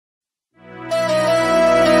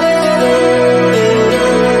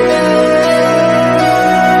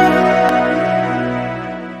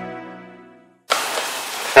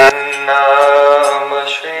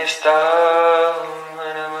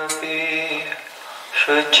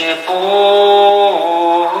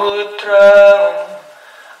Shruchiputram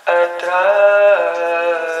atra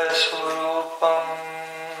surupam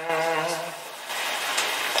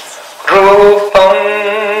Rupam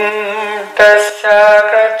tasya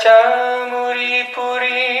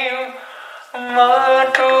krachamuripurim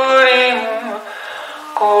maturim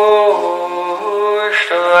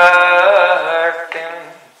koshvartim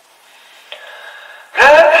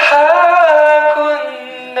Radha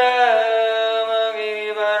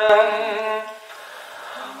kundamagivaram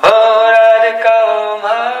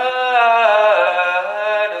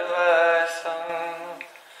Radhikamadvasam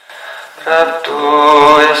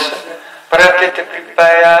Prabduyas Prakita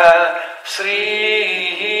Kripaya Sri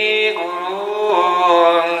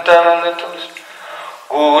Guru Tamnatus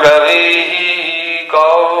Guravi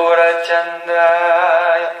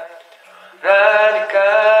Gaurachandraya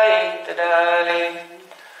Radhikaya Tadale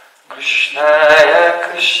Krishnaya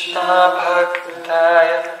Krishna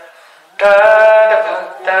Bhaktaya Radha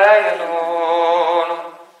Bhaktaya Namo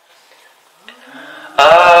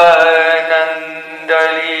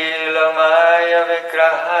Anandalilamaya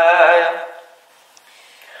Vigrahaya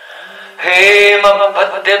Hema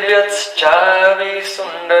Bhadyavyatschavi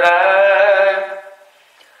Sundaraya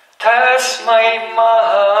Tasmai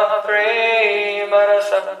Mahaprema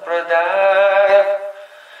Rasapradaya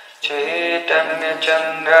Chaitanya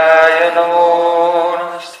Chandraya Namo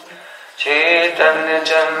Namaste Chaitanya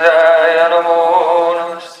Chandraya Namo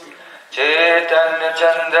Namaste Chaitanya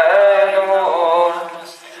Chandraya Namo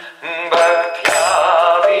Namaste Bhaktya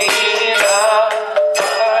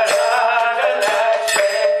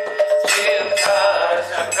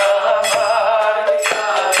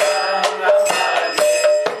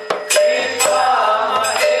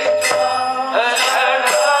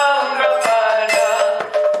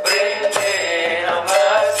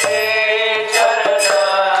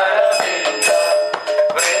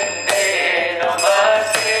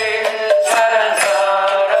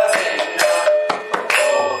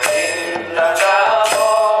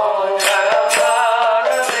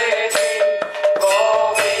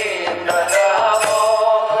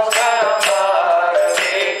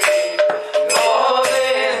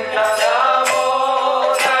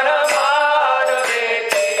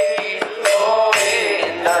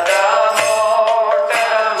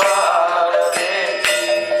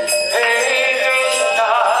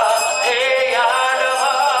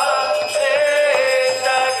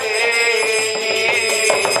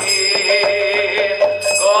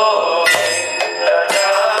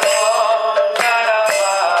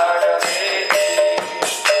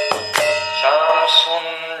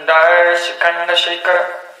Vina Shikara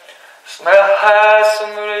Smaha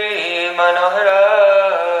Sumri Manohara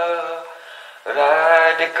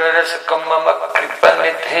Radhikara Sakamama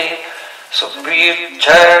Kripanidhe Subir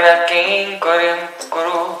Charana Kinkurim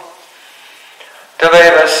Guru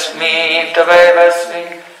Tavai Vasmi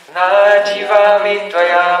Najivami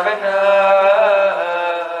Tvayavana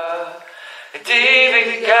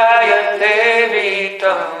Divikaya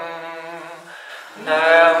Devitam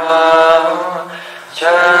Namahu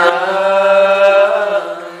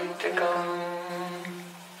Chantikam.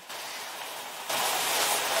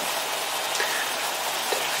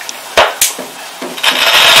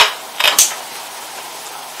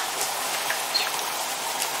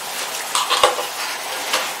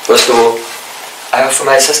 First of all, I offer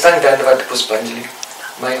my Sastang Dandavata Puspanjali,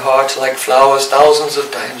 my heart like flowers thousands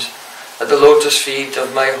of times at the lotus feet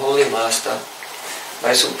of my holy master,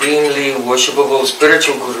 my supremely worshipable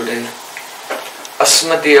spiritual Gurudev,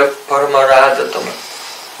 Asmadiya Paramaradatam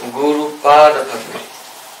Guru Pada Padma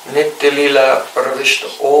Nitya Lila Pravishta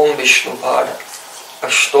Om Vishnu Pada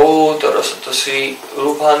Ashtotara Satasri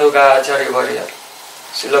Rupanugacharya Varya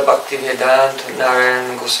Sila Bhakti Vedanta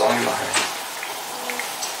Narayan Goswami Maharaj.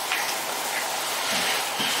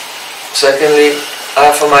 Secondly, I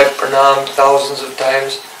offer my pranam thousands of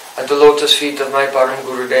times at the lotus feet of my Param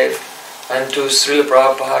Gurudev and to Srila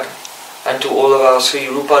Prabhupada and to all of our Sri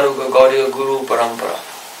Rupanuga Gaudiya Guru Parampara.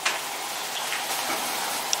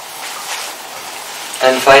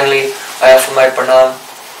 And finally, I offer my pranam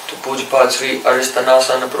to Pujapad Sri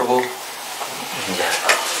Aristanasana Prabhu.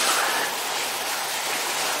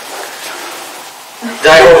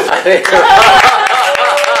 Jai Ho!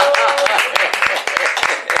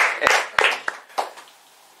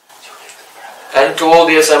 And to all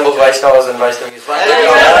the assembled Vaishnavas and Vaishnavis.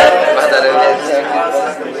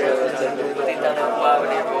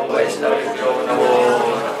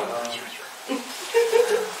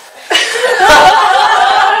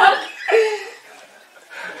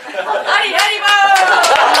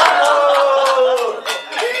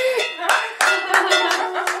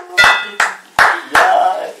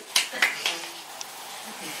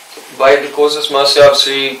 by the causeless mercy of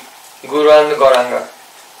Sri Guru and Gauranga.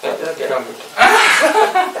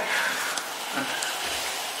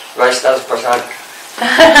 Vaishnav's Prasad.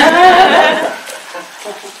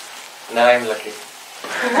 Now I'm lucky.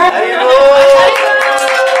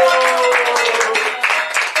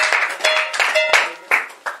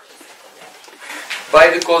 By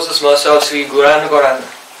the causeless mercy of Sri Guru and Gauranga,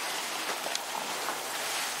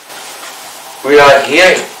 we are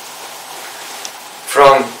hearing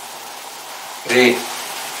from the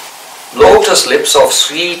lotus lips of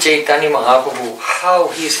Sri Chaitanya Mahaprabhu how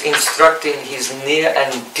he is instructing his near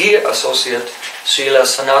and dear associate Srila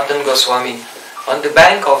Sanatana Goswami on the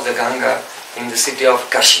bank of the Ganga in the city of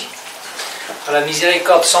Kashi. Par la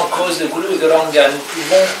miséricorde sans cause de Guru Gauranga, nous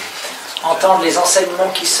pouvons entendre les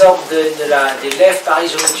enseignements qui sortent des lèvres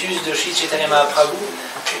Paris-Lotus de Sri Chaitanya Mahaprabhu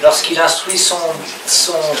lorsqu'il instruit son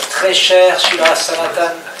très cher Srila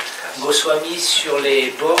Sanatana Goswami sur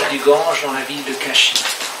les bords du Gange dans la ville de Kashi.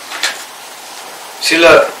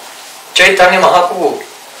 Srila Chaitanya Mahaprabhu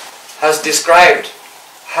has described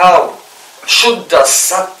how Shuddha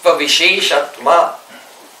Sattva Visheshatma,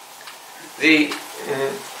 the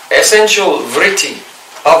essential vritti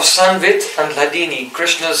of Sanvit and Hladini,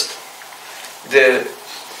 Krishna's the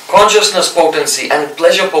consciousness potency and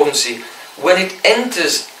pleasure potency, when it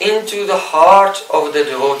enters into the heart of the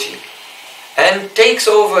devotee and takes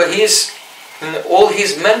over all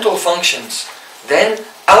his mental functions, then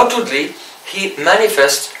outwardly he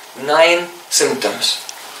manifests 9 symptoms.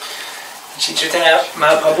 Chaitanya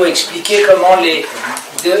Mahaprabhu a expliqué comment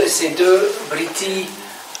ces deux vritti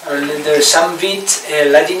de Samvit et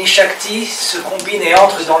Hladini Shakti se combinent et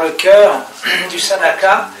entrent dans le cœur du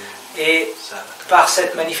Sanaka, et par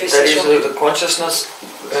cette manifestation the consciousness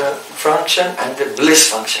function and the bliss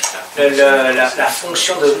function. La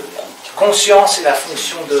fonction de conscience et la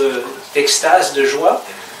fonction d'extase, de joie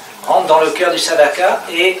rentrent dans le cœur du sadhaka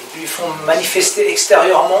et lui font manifester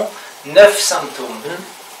extérieurement 9 symptômes.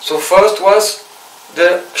 So first was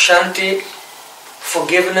the shanti,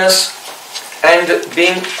 forgiveness, and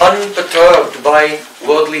being unperturbed by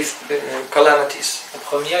worldly calamities. La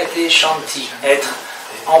première était shanti, être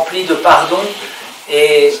empli de pardon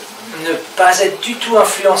et ne pas être du tout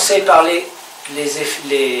influencé par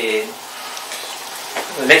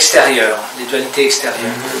l'extérieur, les dualités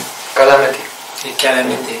extérieures. Calamity. Les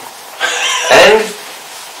calamités. And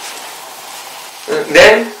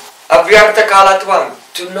then avyartha kalatvam,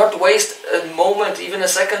 to not waste a moment, even a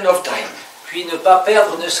second of time. Puis ne pas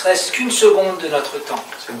perdre ne serait-ce qu'une seconde de notre temps.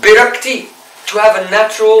 Virakti, to have a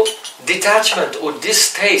natural detachment or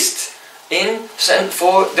distaste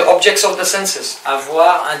for the objects of the senses.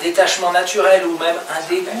 Avoir un détachement naturel ou même un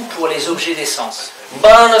dégoût pour les objets des sens.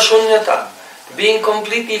 Bhana shunyata, being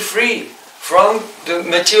completely free from the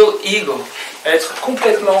material ego. Être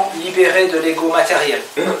complètement libéré de l'ego matériel.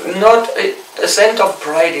 Not a scent of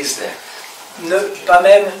pride is there. Pas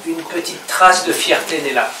même une petite trace de fierté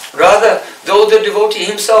n'est là. Rather, though the devotee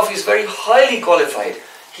himself is very highly qualified,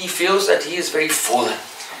 he feels that he is very fallen.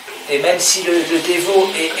 Et même si le dévot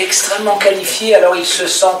est extrêmement qualifié, alors il se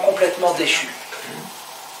sent complètement déchu.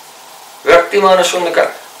 Vyaktimana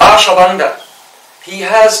shunyaka, ashabanda. He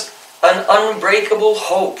has an unbreakable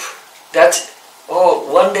hope that,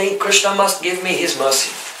 one day Krishna must give me his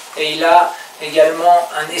mercy. Et il a également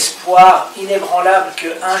un espoir inébranlable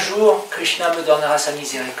qu'un jour Krishna me donnera sa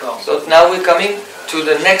miséricorde. So now we're coming to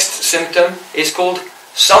the next symptom. It's called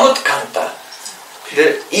samutkanta,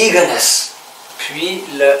 the eagerness. Puis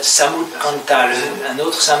le samutkanta, un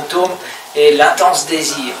autre symptôme, est l'intense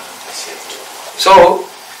désir. So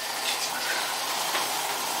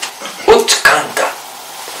utkanta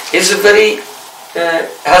is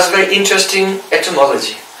has a very interesting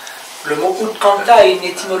etymology. Le mot utkanta a une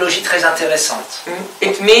étymologie très intéressante.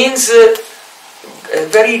 It means a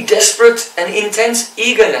very desperate and intense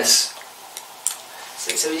eagerness.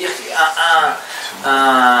 Ça veut dire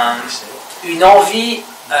une envie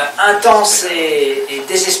intense et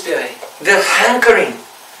désespérée. The hankering.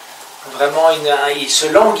 Vraiment, il se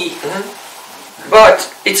languit. But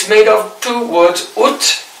it's made of 2 words,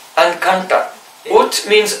 ut and kanta. Ut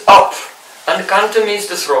means up, and kanta means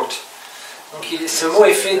the throat. Donc ce mot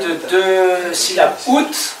est fait de 2 syllabes.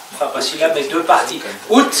 Ut, enfin pas syllabes, mais 2 parties.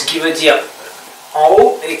 Ut qui veut dire en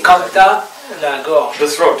haut et kanta, la gorge. The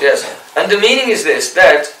throat, yes. And the meaning is this,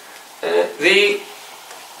 that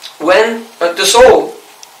when the soul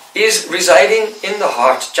is residing in the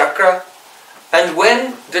heart chakra, and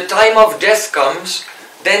when the time of death comes,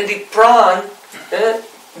 then the pran,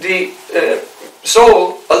 the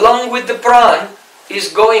soul, along with the pran, is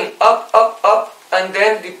going up, up, up, and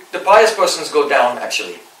then the pious persons go down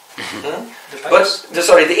actually. But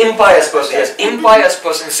the impious person, yes, impious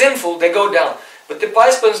person, sinful, they go down. But the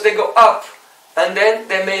pious persons, they go up, and then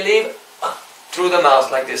they may leave through the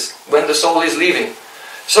mouth like this, when the soul is leaving.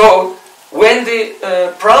 So, when the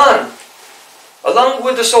pran, along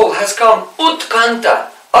with the soul, has come, utkanta,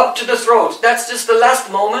 up to the throat, that's just the last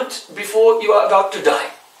moment before you are about to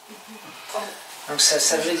die. Donc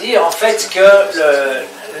ça veut dire en fait que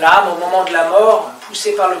l'âme, au moment de la mort,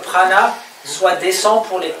 poussée par le prana, soit descend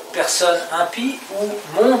pour les personnes impies ou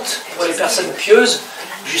monte pour les personnes pieuses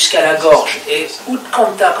jusqu'à la gorge. Et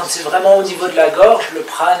utkanta, quand c'est vraiment au niveau de la gorge, le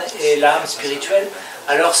prana et l'âme spirituelle,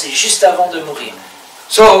 alors c'est juste avant de mourir.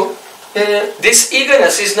 So, this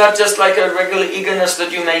eagerness is not just like a regular eagerness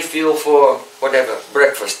that you may feel for whatever,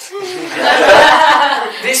 breakfast.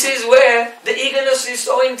 This is where the eagerness is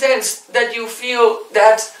so intense that you feel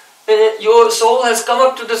that your soul has come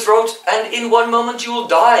up to the throat, and in one moment you will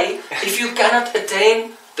die if you cannot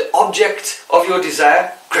attain the object of your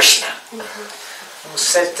desire, Krishna. Donc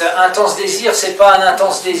cet intense désir, c'est pas un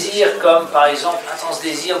intense désir comme par exemple intense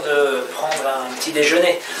désir de prendre un petit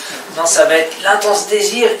déjeuner. Non, ça va être l'intense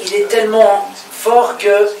désir, il est tellement fort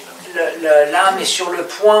que l'âme est sur le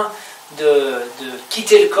point de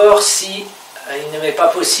quitter le corps si il ne m'est pas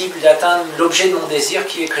possible d'atteindre l'objet de mon désir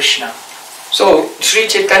qui est Krishna. So, Sri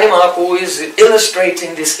Chaitanya Mahaprabhu is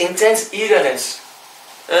illustrating this intense eagerness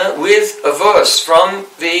with a verse from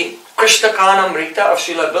the Krishna Kanamrita of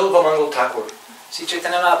Srila Bilva Mangal Thakur. Sri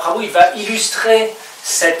Chaitanya Mahaprabhu, il va illustrer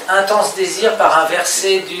cet intense désir par un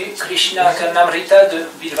verset du Krishna Kanamrita de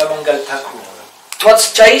Bilva Mangal Thakur.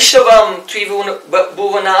 Tvatschaishavam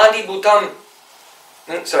bhuvanadi bhutam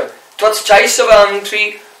Tvatschaishavam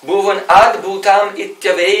bhuvan ad bhutam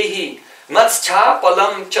ityavehi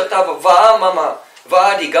matschapalam chatava mama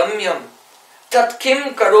vadigamyam tat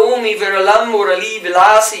kim karomi viralam murali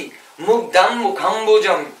vilasi mugdam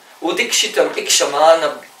mukhambujam udikshitam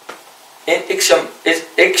ikshamanam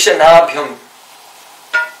ikshanabhyam.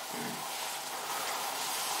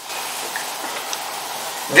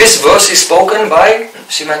 This verse is spoken by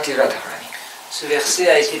Srimati Radharani. Ce verset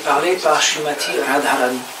a été parlé par Srimati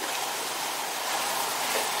Radharani.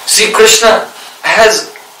 Sri Krishna has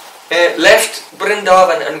left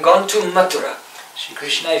Vrindavan and gone to Mathura. Shri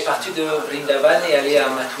Krishna est parti de Vrindavan et allé à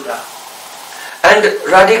Mathura. And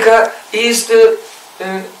Radhika is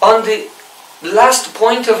on the last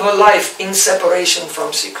point of her life in separation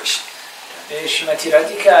from Sri Krishna. Et Srimati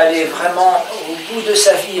Radhika, elle est vraiment au bout de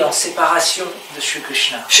sa vie en séparation de Shri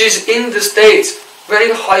Krishna. She's in the state,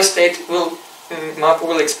 very high state, Mahaprabhu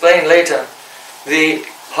will explain later, the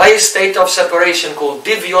highest state of separation called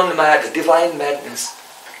Divyonmad, divine madness.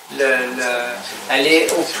 Elle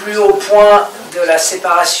est au plus haut point de la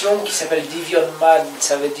séparation qui s'appelle Divyonmad,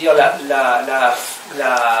 ça veut dire la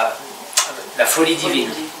folie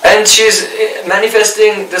divine. And she's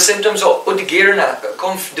manifesting the symptoms of Udgirna,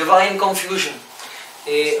 divine confusion.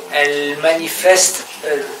 Et elle manifeste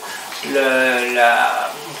la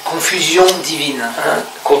confusion divine.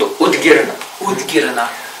 Called Udgirna. Udgirna.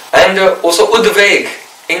 And also Udveg,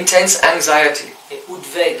 intense anxiety. Et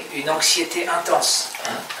Udveg, une anxiété intense.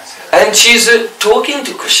 And she's talking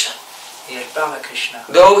to Krishna. Et elle parle à Krishna.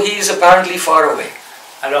 Though he is apparently far away.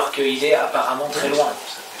 Alors qu'il est apparemment très loin.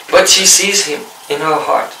 But she sees him in her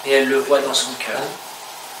heart. Et elle le voit dans son cœur.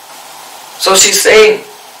 So she's saying,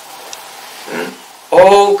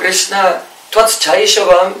 Oh Krishna,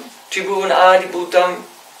 Tvatschaishavam Tribhuvan Adi Bhutam,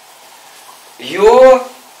 your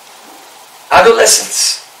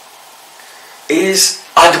adolescence is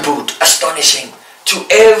adbhut, astonishing, to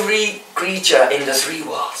every creature in the three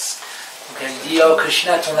worlds. Donc elle dit, oh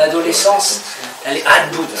Krishna, ton adolescence, elle est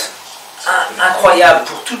adbhut, incroyable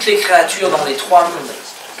pour toutes les créatures dans les trois mondes.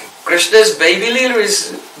 Krishna's baby lila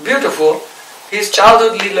is beautiful, his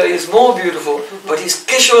childhood lila is more beautiful, but his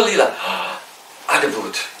Kishore lila,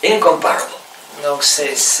 adbhut, incomparable. Donc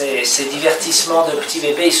ces divertissements de petits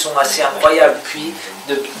bébés, ils sont assez incroyables, puis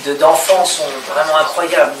d'enfants sont vraiment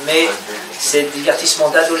incroyables, mais ces divertissements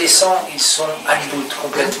d'adolescents, ils sont adbhut,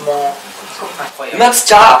 complètement incroyables.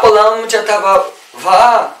 Matschapalam chatava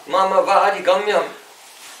va mama vadigamyam.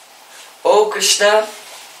 Oh Krishna,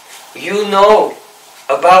 you know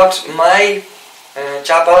about my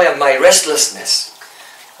chapalyam, my restlessness.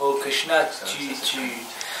 Oh Krishna,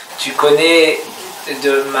 tu connais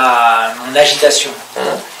de mon agitation.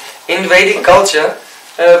 In Vedic culture,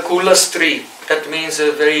 Kula Stri, that means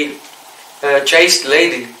a very chaste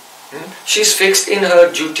lady, she's fixed in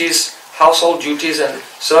her duties, household duties, and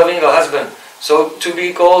serving her husband. So to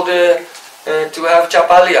be called, to have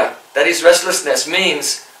chapalya, that is restlessness,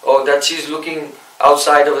 means that she's looking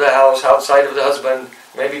outside of the house, outside of the husband,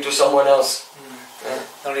 maybe to someone else.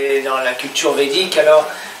 Dans dans la culture védique, alors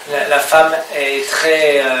la femme est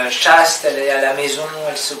très chaste, elle est à la maison,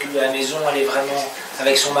 elle s'occupe de la maison, elle est vraiment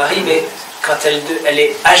avec son mari, mais quand elle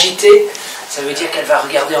est agitée, ça veut dire qu'elle va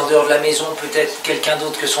regarder en dehors de la maison peut-être quelqu'un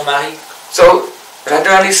d'autre que son mari. So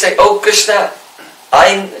Radharani say, "Oh Krishna,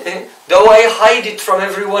 though I hide it from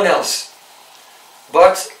everyone else,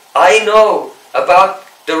 but I know about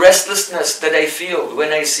the restlessness that I feel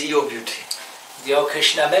when I see your beauty." Dit, oh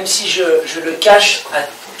Krishna, même si je le cache à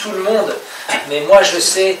tout le monde, mais moi je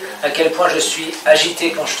sais à quel point je suis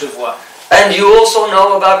agité quand je te vois. And you also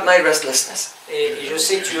know about my restlessness. Et je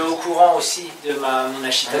sais que tu es au courant aussi de mon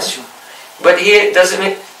agitation. But here doesn't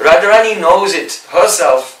mean Radharani knows it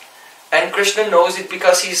herself, and Krishna knows it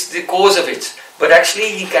because he's the cause of it. But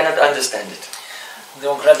actually he cannot understand it.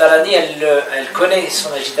 Donc Radharani, elle connaît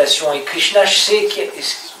son agitation, et Krishna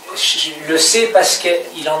le sait parce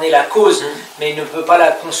qu'il en est la cause, mais il ne peut pas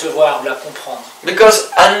la concevoir ou la comprendre. Because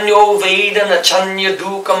anyo vedana chanya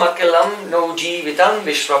dukam akilam no jivitam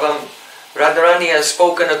vishravam. Radharani has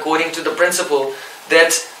spoken according to the principle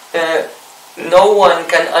that no one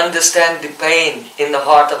can understand the pain in the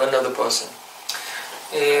heart of another person.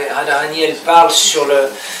 Et Radharani, elle parle sur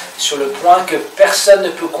le point que personne ne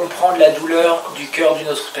peut comprendre la douleur du cœur d'une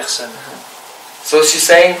autre personne. So she's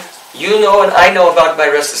saying, you know and I know about my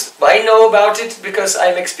restlessness. I know about it because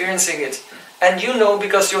I'm experiencing it. And you know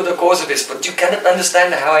because you're the cause of it. But you cannot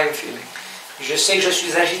understand how I'm feeling. Je sais que je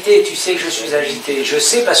suis agité, tu sais que je suis agité. Je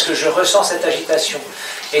sais parce que je ressens cette agitation.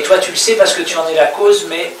 Et toi, tu le sais parce que tu en es la cause,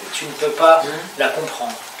 mais tu ne peux pas la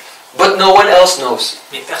comprendre. But no one else knows.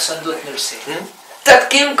 Mais personne d'autre ne le sait. Tat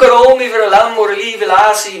kim karomi viralam murali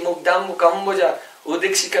vilasi mugdam mukamboja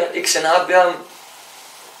udikshika ikshanabhyam.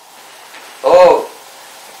 Oh,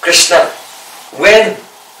 Krishna, when,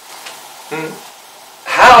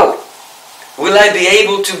 how will I be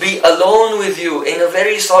able to be alone with you in a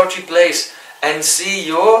very solitary place and see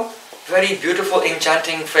your very beautiful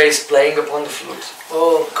enchanting face playing upon the flute?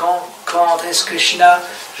 Oh, quand est-ce Krishna,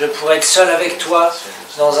 je pourrais être seul avec toi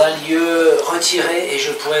dans un lieu retiré et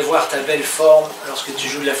je pourrais voir ta belle forme lorsque tu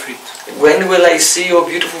joues de la flûte? When will I see your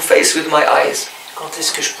beautiful face with my eyes? Quand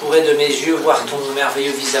est-ce que je pourrais de mes yeux voir ton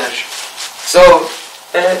merveilleux visage? So,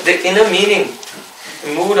 the inner meaning,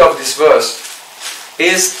 mood of this verse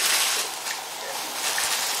is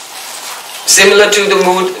similar to the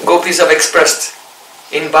mood gopis have expressed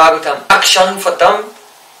in Bhagavatam. Akshan fatam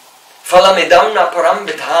phalamidam na param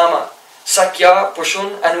vidhama sakya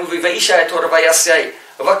pushun anuvivaisha etorvayasyai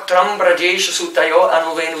vaktram brajesha sutayo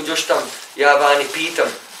anuvenu jushtam yavani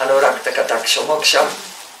pitam anurakta katakshamoksham.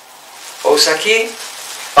 O Saki,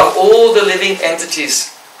 of all the living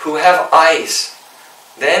entities who have eyes,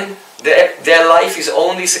 then their life is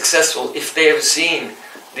only successful if they have seen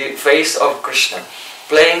the face of Krishna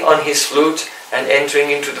playing on his flute and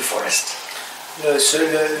entering into the forest.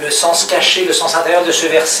 Le sens caché, le sens intérieur de ce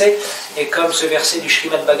verset est comme ce verset du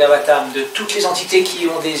Srimad Bhagavatam. De toutes les entités qui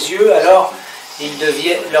ont des yeux, alors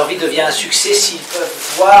leur vie devient un succès s'ils peuvent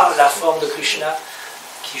voir la forme de Krishna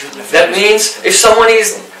qui joue de la flûte. That means if someone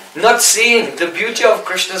is not seeing the beauty of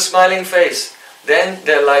Krishna's smiling face, then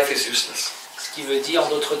their life is useless. Ce qui veut dire en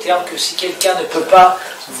d'autres termes que si quelqu'un ne peut pas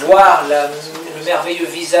voir le merveilleux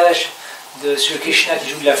visage de ce Krishna qui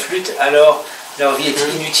joue de la flûte, alors leur vie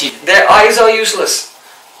est inutile. Their eyes are useless.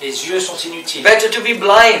 Les yeux sont inutiles. Better to be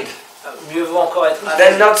blind Mieux vaut encore être than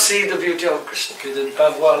aveugle not see the beauty of Krishna. que de ne pas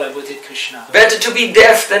voir la beauté de Krishna. Better to be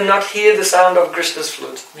deaf than not hear the sound of Krishna's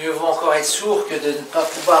flute. Mieux vaut encore être sourd que de ne pas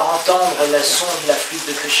pouvoir entendre le son de la flûte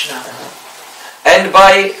de Krishna. And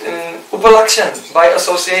by upalakshan, by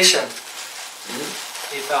association,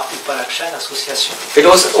 Et par Upalakshan, association. it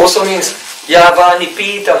also means yava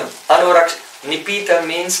nipitam. Nipita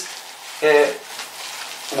means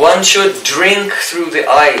one should drink through the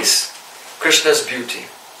eyes Krishna's beauty.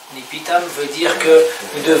 Nipitam veut dire que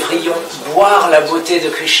nous devrions boire la beauté de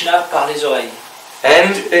Krishna par les oreilles.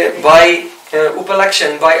 And by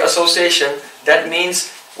upalakshan, by association, that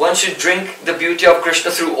means one should drink the beauty of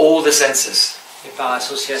Krishna through all the senses. Et par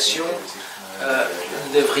association,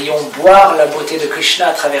 nous devrions boire la beauté de Krishna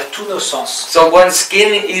à travers tous nos sens. So one's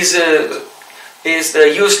skin is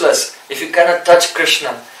useless if you cannot touch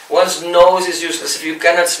Krishna. One's nose is useless if you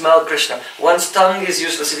cannot smell Krishna. One's tongue is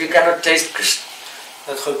useless if you cannot taste Krishna.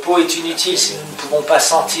 Notre peau est inutile si nous ne pouvons pas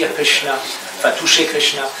sentir Krishna, enfin toucher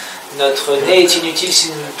Krishna. Notre nez est inutile si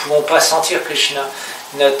nous ne pouvons pas sentir Krishna.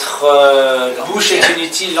 Notre bouche est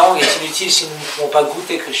inutile, langue est inutile si nous ne pouvons pas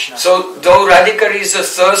goûter Krishna. So though Radhika is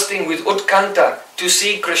thirsting with utkanta to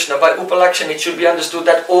see Krishna, by upalakshan it should be understood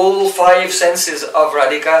that all five senses of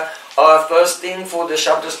Radhika are thirsting for the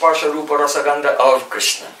Shabda Sparsha Rupa Rasagandha of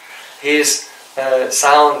Krishna. His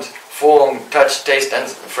sound, form, touch, taste and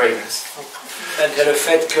fragrance. Malgré le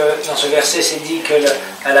fait que dans ce verset c'est dit qu'elle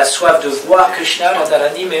a la soif de voir Krishna,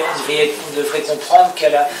 Radharani, mais on devrait comprendre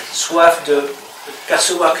qu'elle a soif de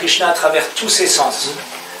percevoir Krishna à travers tous ses sens.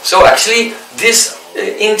 So actually this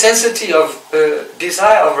intensity of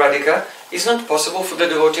desire of Radhika is not possible for the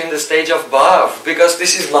devotee in the stage of bhav, because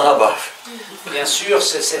this is Mahabhav. Bien sûr,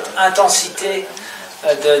 c'est cette intensité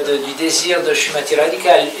du désir de Srimati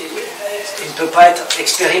Radhika, il ne peut pas être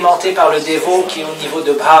expérimenté par le dévot qui est au niveau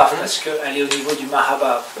de bhav, parce qu'elle est au niveau du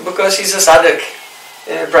Mahabhav. Because he's a sadhak,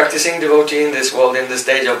 practicing devotee in this world in the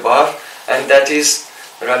stage of bhav, and that is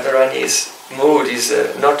Radharani's mood is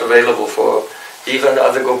not available for even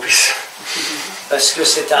other gopis. Parce que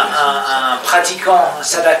c'est un pratiquant, un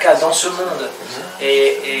sadhaka dans ce monde,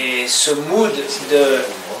 et ce mood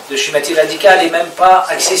de Srimati Radhika n'est même pas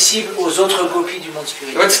accessible aux autres gopis du monde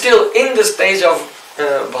spirituel. But still, in the stage of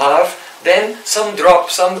bhav, then some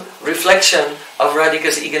drop, some reflection of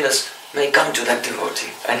Radhika's eagerness may come to that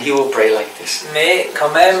devotee, and he will pray like this. Mais quand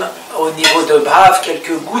même, au niveau de bhav,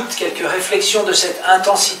 quelques gouttes, quelques réflexions de cette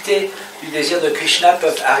intensité du désir de Krishna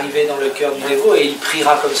peuvent arriver dans le cœur du dévot, et il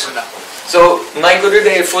priera comme cela. So, my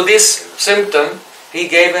Gurudev, for this symptom, he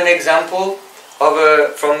gave an example of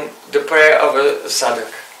from the prayer of a sadhak.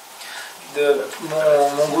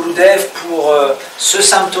 Mon Gurudev, pour ce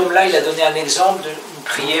symptôme-là, il a donné un exemple d'une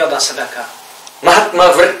prière d'un sadhaka.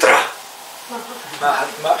 Mahatma Vritra.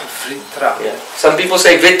 Mahatma Vritra. Yeah. Some people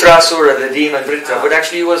say Vitrasura, the demon Vritra, but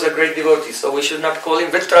actually he was a great devotee, so we should not call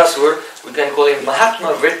him Vitrasura, we can call him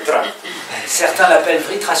Mahatma Vritra. Certains l'appellent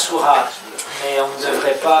Vritrasura, mais on ne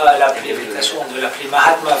devrait pas l'appeler Vritrasura, on devrait l'appeler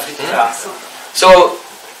Mahatma Vritra. So,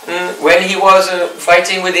 when he was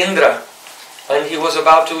fighting with Indra, and he was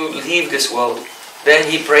about to leave this world, then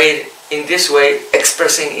he prayed in this way,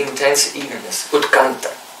 expressing intense eagerness, utkanta.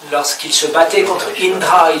 Lorsqu'il se battait contre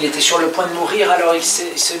Indra, il était sur le point de mourir, alors il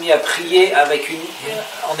s'est mis à prier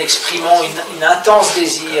en exprimant une intense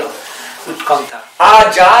désir, utkanta.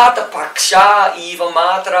 Ajata paksha iva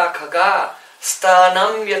matra kaga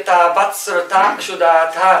stanam yata vatsrata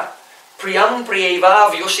kshudatha priyam priyeva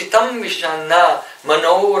vyoshitam vishanna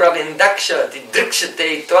manoravindaksha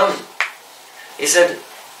didrikshate tvam. He said,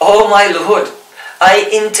 "Oh my Lord, I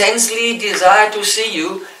intensely desire to see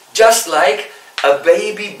you just like a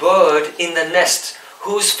baby bird in the nest,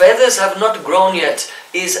 whose feathers have not grown yet,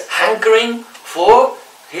 is hankering for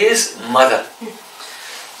his mother."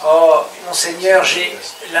 Oh, mon Seigneur, j'ai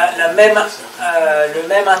le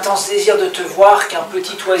même intense désir de te voir qu'un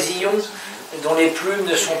petit oisillon dont les plumes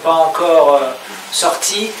ne sont pas encore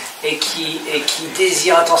sorties et qui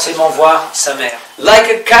désire intensément voir sa mère. Like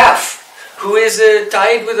a calf who is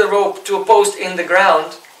tied with a rope to a post in the ground,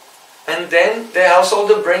 and then the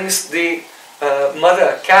householder brings the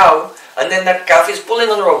mother cow, and then that calf is pulling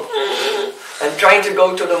on the rope and trying to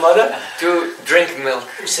go to the mother to drink milk.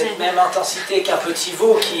 Cette même intensité qu'un petit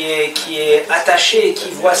veau qui est attaché et qui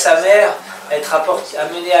voit sa mère être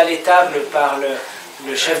amenée à l'étable par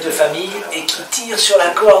le chef de famille et qui tire sur la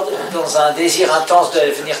corde dans un désir intense de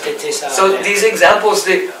venir téter sa mère. So these examples,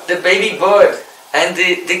 the baby bird and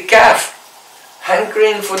the calf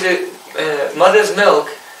hankering for the mother's milk,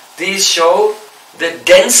 these show the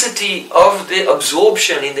density of the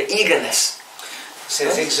absorption in the eagerness.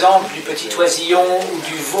 Ces exemples du petit oisillon ou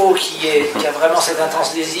du veau qui a vraiment cet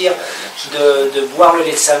intense désir de boire le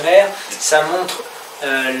lait de sa mère, ça montre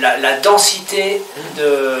la densité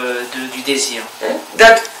du désir.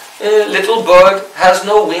 That little bird has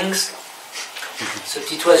no wings. Ce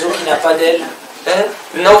petit oiseau qui n'a pas d'ailes.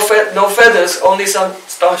 No feathers, only some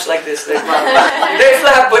stumps like this. They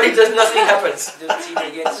flap, but nothing happens.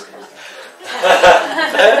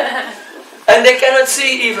 And they cannot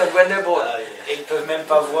see even when they're born. Et ils peuvent même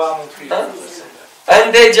pas voir non plus.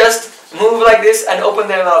 And they just move like this and open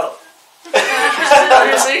their mouth.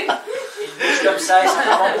 You see? Ils bougent comme ça et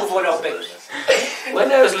simplement ouvrent leur bec.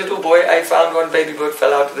 When I was a little boy, I found one baby bird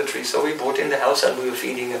fell out of the tree, so we brought it in the house and we were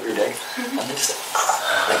feeding every day. And then just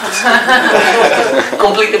like this.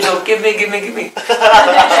 Completely absorbed. Give me. Quand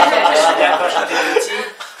j'étais petit,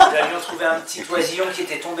 nous avions trouvé un petit oisillon qui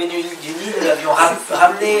était tombé du nid, nous l'avions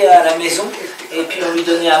ramené à la maison et puis on lui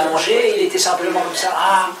donnait à manger. Il était simplement comme ça,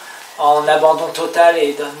 en abandon total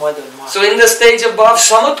et donne-moi. So in the stage above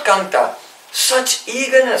Samutkanta, such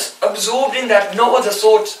eagerness, absorbed in that, no other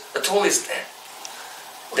thought at all is there.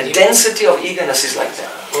 The density of eagerness is like that.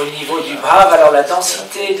 Au niveau du bhav, alors la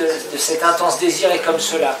densité de cet intense désir est comme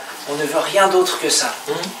cela. On ne veut rien d'autre que ça.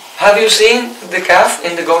 Have you seen the calf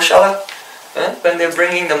in the Goshala? When they're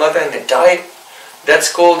bringing the mother and they tie, that's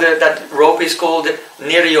called that rope is called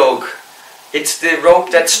niryog. it's the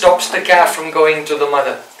rope that stops the calf from going to the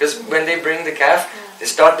mother. Because when they bring the calf, they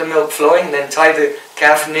start the milk flowing, then tie the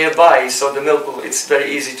calf nearby, so the milk, it's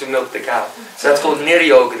very easy to milk the cow. So that's called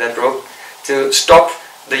nir-yog, that rope, to stop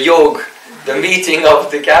the yog, the meeting of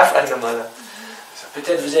the calf and the mother.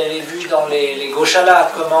 Peut-être vous avez vu dans les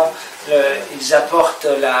Goshalas comment ils apportent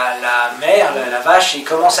la mère, la vache, ils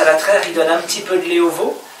commencent à la traire, ils donnent un petit peu de lait au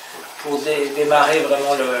veau pour démarrer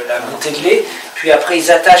vraiment la montée de lait. Puis après ils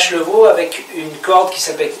attachent le veau avec une corde qui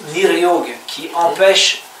s'appelle nir-yog, qui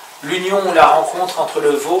empêche l'union ou la rencontre entre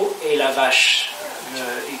le veau et la vache,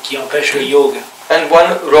 qui empêche le yog. And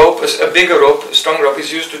one rope, a bigger rope, a strong rope,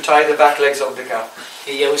 is used to tie the back legs of the cow.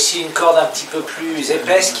 Et il y a aussi une corde un petit peu plus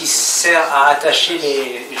épaisse qui sert à attacher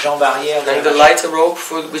les jambes arrière. And the lighter rope,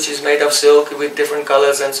 which is made of silk with different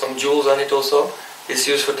colors and some jewels on it also, is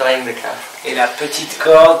used for tying the calf. Et la petite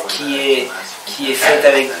corde qui est faite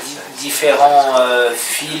avec différents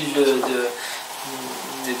fils de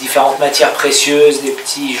différentes matières précieuses, des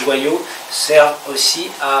petits joyaux, sert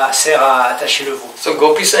à attacher le veau. So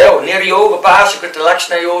gopis say, oh, nir-yoga pashakata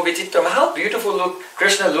lakshana yoga vititram. How beautiful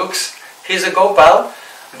Krishna looks. He's a Gopal.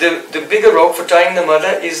 The bigger rope for tying the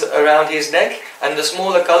mother is around his neck, and the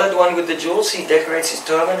smaller colored one with the jewels, he decorates his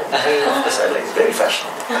turban and hangs off the side. It's very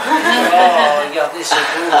fashionable. Oh, regardez ce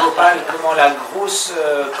beau Gopal, comment la grosse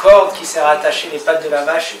corde qui sert à attacher les pattes de la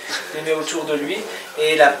vache les met autour de lui,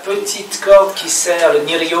 et la petite corde qui sert, le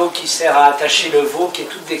nir-yo, qui sert à attacher le veau, qui est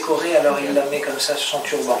toute décorée, alors il la met comme ça sur son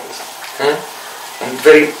turban. And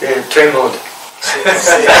very très mode. C'est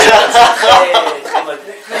très mode.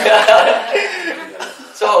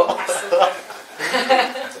 So,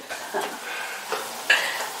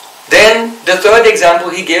 then the third example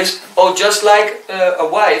he gives, oh, just like a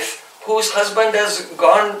wife whose husband has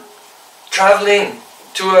gone traveling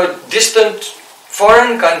to a distant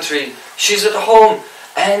foreign country, she's at home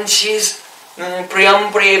and she's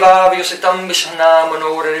Prem Prayojan,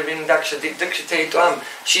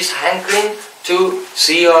 she's hankering to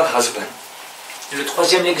see her husband. Le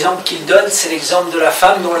troisième exemple qu'il donne, c'est l'exemple de la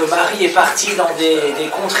femme dont le mari est parti dans des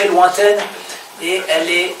contrées lointaines et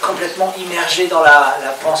elle est complètement immergée dans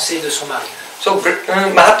la pensée de son mari. So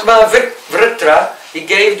Mahatma Vritra, he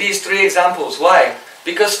gave these three examples. Why?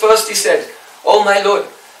 Because first he said, oh my Lord,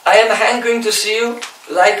 I am hankering to see you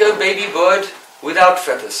like a baby bird without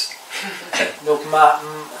feathers. Donc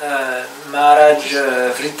Maharaj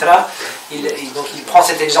Vritra, il prend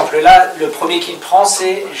cet exemple-là. Le premier qu'il prend,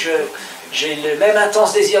 c'est j'ai le même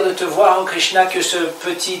intense désir de te voir, oh Krishna, que ce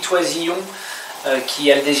petit oisillon qui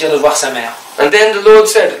a le désir de voir sa mère. And then the Lord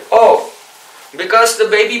said, oh, because the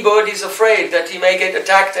baby bird is afraid that he may get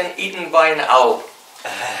attacked and eaten by an owl.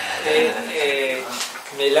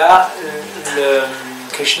 Mais là,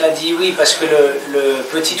 Krishna dit oui, parce que le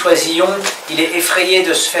petit oisillon, il est effrayé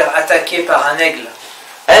de se faire attaquer par un aigle.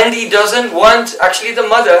 And he doesn't want, actually the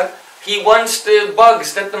mother, he wants the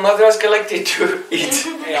bugs that the mother has collected to eat.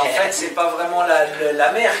 Et en fait, c'est pas vraiment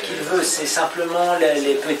la mère qu'il veut, c'est simplement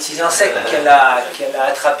les petits insectes qu'elle a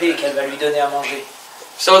attrapés et qu'elle va lui donner à manger.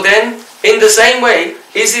 So then, in the same way,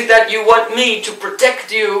 is it that you want me to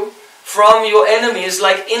protect you from your enemies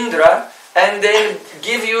like Indra and then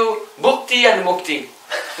give you bhukti and mukti?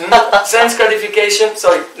 Sense gratification,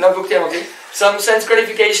 sorry, not bhukti and mukti. Some sense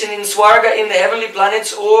gratification in Swarga, in the heavenly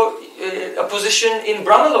planets, or a position in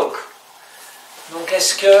Brahmalok. Donc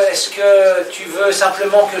est-ce que tu veux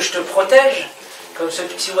simplement que je te protège, comme ce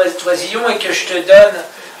petit oisillon, et que je te donne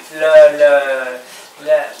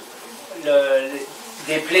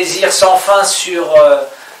des plaisirs sans fin sur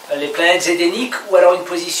les planètes édéniques, ou alors une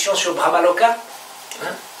position sur Brahmaloka?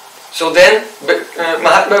 So then,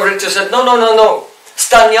 Mahatma Vritra said, no.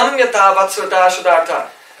 Stanyam yata vatsvata shudartha.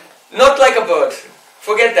 Not like a bird.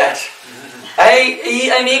 Forget that.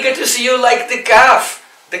 I'm eager to see you like the calf.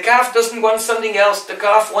 The calf doesn't want something else. The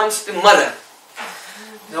calf wants the mother.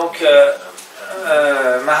 Donc,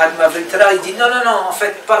 Mahatma Vritra, il dit non, en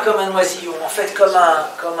fait, pas comme un oisillon, en fait,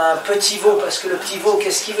 comme un petit veau, parce que le petit veau,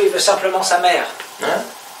 qu'est-ce qu'il veut? Il veut simplement sa mère.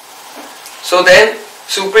 So then,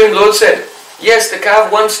 Supreme Lord said, yes, the calf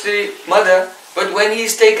wants the mother, but when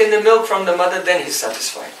he's taken the milk from the mother, then he's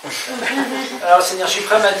satisfied. Alors, le Seigneur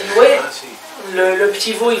Suprême a dit, oui, le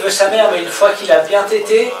petit veau, il veut sa mère, mais une fois qu'il a bien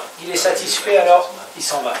tété, il est satisfait, alors il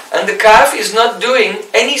s'en va. And the calf is not doing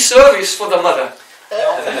any service for the mother. Et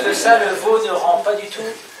en plus de ça, le veau ne rend pas du tout,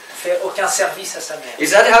 fait aucun service à sa mère.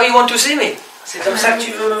 Is that how you want to see me? C'est comme ça que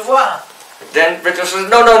tu veux me voir? Then Vritra says,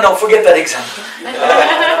 no, forget that example.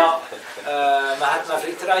 Mahatma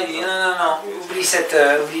Vritra, il dit non,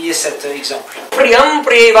 oubliez cet exemple. Priyam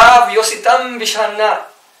prevav yositam vishanna.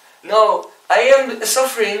 No, I am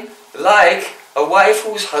suffering like a wife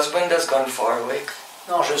whose husband has gone far away.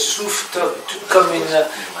 Non, je souffre comme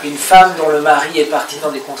une femme dont le mari est parti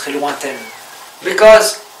dans des contrées lointaines.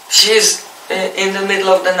 Because she's in the middle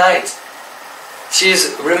of the night.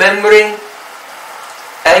 She's remembering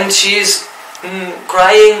and she's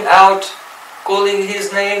crying out, calling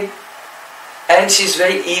his name, and she's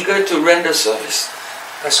very eager to render service.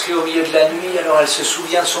 Parce qu'au milieu de la nuit, alors elle se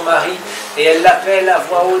souvient de son mari et elle l'appelle à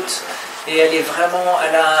voix haute et elle a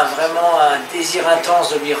vraiment un désir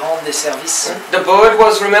intense de lui rendre des services. The bird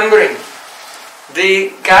was remembering.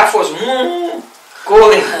 The calf was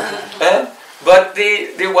calling. But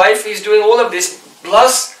the wife is doing all of this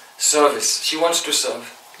plus service. She wants to serve.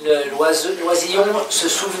 L'oisillon se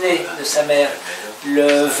souvenait de sa mère.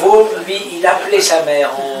 Le veau, lui, il appelait sa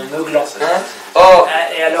mère en meuglant.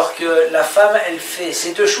 Et alors que la femme, elle fait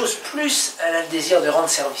ces deux choses, plus elle a le désir de rendre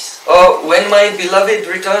service. Oh, when my beloved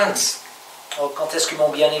returns. Oh, quand est-ce que mon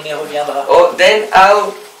bien-aimé reviendra? Oh, then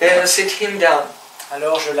I'll sit him down.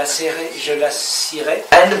 Alors je l'assierai.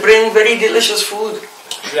 And bring very delicious food.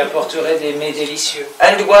 Je lui apporterai des mets délicieux.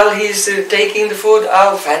 And while he's taking the food,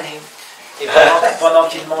 I'll fan him. Et pendant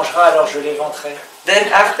qu'il mangera, alors je l'éventrerai.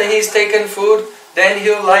 Then after he's taken food, then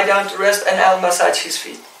he'll lie down to rest and I'll massage his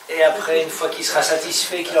feet. Et après, une fois qu'il sera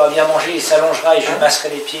satisfait, qu'il aura bien mangé, il s'allongera et je lui masserai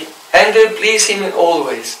les pieds. And please him in all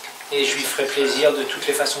ways. Et je lui ferai plaisir de toutes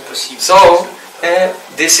les façons possibles. So,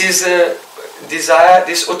 this is desire,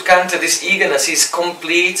 this utkanta, this eagerness is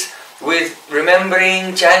complete with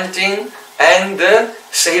remembering, chanting, and the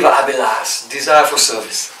seva abhilas, desire for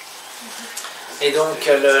service. Et donc,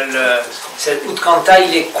 cet utkanta,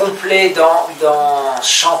 il est complet dans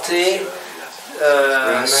chanter,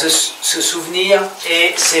 se souvenir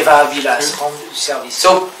et seva abhilas, rendre du service.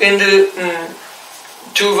 So, in the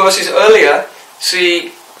 2 verses earlier,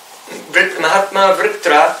 Mahatma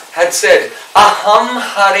Vritra had said, Aham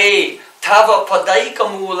hare tava padaika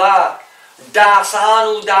mula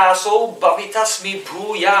dasanu daso bhavitasmi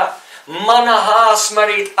bhuya manaha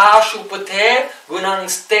smarit ashupate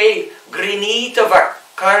gunangste grinitava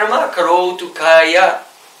karma karotu kaya.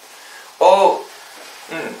 Oh,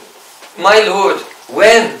 my Lord,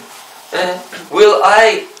 when will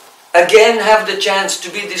I again have the chance to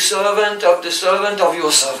be the servant of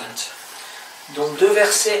your servant? Donc 2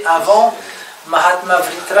 versets avant, Mahatma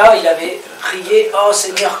Vritra, il avait prié, « Oh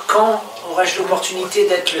Seigneur, quand aurai-je l'opportunité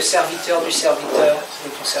d'être le serviteur du serviteur de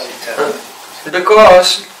ton serviteur ?»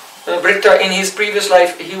 Because Vritra, in his previous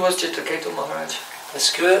life, he was Chitraketu Maharaj. Parce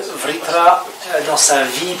que Vritra, dans sa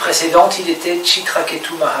vie précédente, il était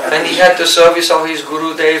Chitraketu Maharaj. And he had the service of his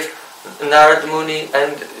Guru Dev, Narad Muni,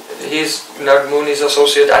 and his Narad Muni's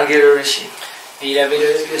associate Angira Rishi. Et il avait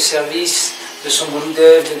le service de son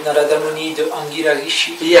Gurudev, de Narada Muni, de Angira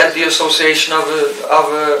Rishi. He had the association of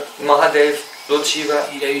Mahadev, Lord Shiva.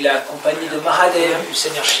 Il a eu la compagnie de Mahadev, du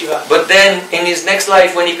Seigneur Shiva. But then, in his next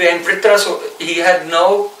life, when he became Vritra, he had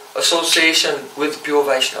no association with pure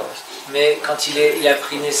Vaishnavas. Mais quand il a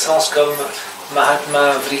pris naissance comme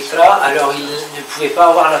Mahatma Vritra, alors il ne pouvait pas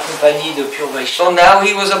avoir la compagnie de pure Vaishnavas. So now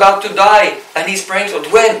he was about to die, and he's praying,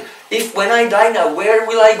 when I die now, where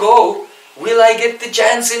will I go? Will I get the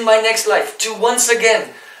chance in my next life to once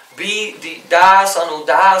again be the das,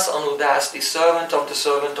 the servant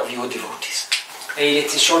of your devotees? Et il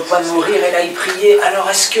était sur le point de mourir, et là il priait, alors où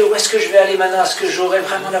est-ce que je vais aller maintenant? Est-ce que j'aurai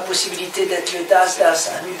vraiment la possibilité d'être le das,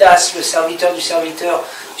 le serviteur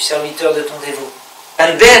de ton dévot?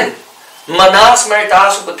 And then, manas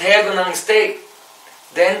maritasu pategunang state,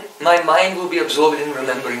 then my mind will be absorbed in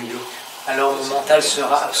remembering you. Alors mon mental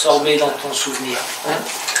sera absorbé dans ton souvenir.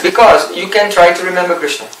 Because you can try to remember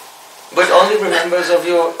Krishna, but only remembers of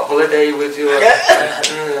your holiday with your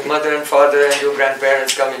mother and father and your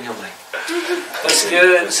grandparents come in your mind. Parce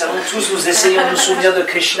que nous savons tous, nous essayons de nous souvenir de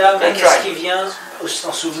Krishna, mais ce qui vient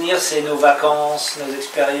s'en souvenir, c'est nos vacances, nos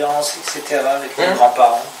expériences, etc. avec nos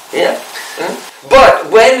grands-parents. Yeah.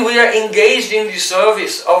 But when we are engaged in the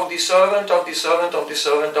service of the servant of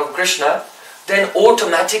Krishna, then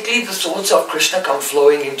automatically the thoughts of Krishna come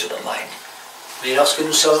flowing into the mind. Mais lorsque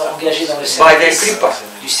nous sommes engagés dans le service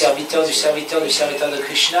du serviteur de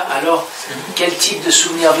Krishna, alors quel type de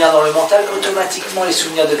souvenir vient dans le mental? Automatiquement les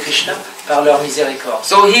souvenirs de Krishna par leur miséricorde.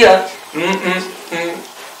 So here,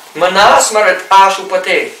 manasmarat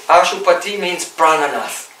ashupate. Ashupati means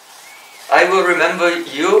prananath. I will remember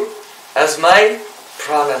you as my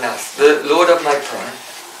prananath, the Lord of my prana.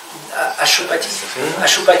 Ashupati.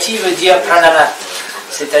 Ashupati veut dire prananath,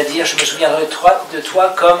 c'est-à-dire je me souviendrai de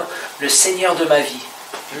toi comme le Seigneur de ma vie.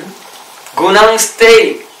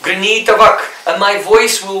 Gunangste grinitavak, and my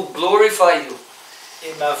voice will glorify you.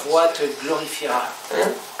 et ma voix te glorifiera.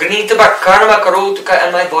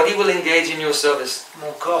 And my body will engage in your service.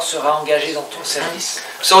 Mon corps sera engagé dans ton service.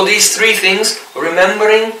 So these three things,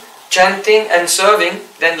 remembering, chanting and serving,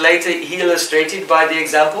 then later he illustrated by the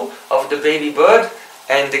example of the baby bird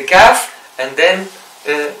and the calf, and then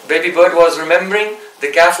baby bird was remembering, the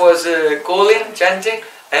calf was calling, chanting,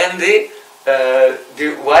 and the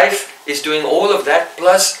wife is doing all of that,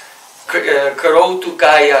 plus karotu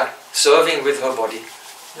kaya, serving with her body.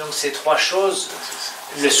 Donc ces trois choses,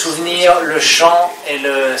 le souvenir, le chant et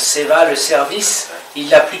le seva, le service, il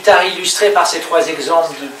l'a plus tard illustré par ces trois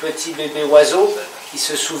exemples du petit bébé oiseau qui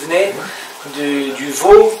se souvenait, du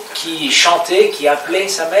veau qui chantait, qui appelait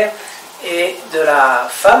sa mère, et de la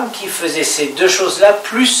femme qui faisait ces deux choses-là,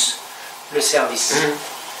 plus le service.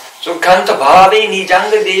 So Kanta Bhavi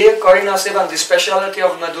Nijanga Deya Karina Sevan, the speciality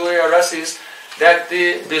of Madhurya Ras is that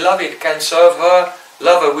the beloved can serve her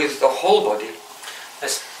lover with the whole body. La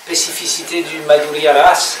spécificité du Madhurya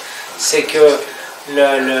Ras, c'est que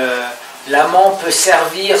l'amant peut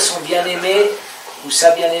servir son bien-aimé ou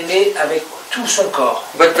sa bien-aimée avec tout son corps.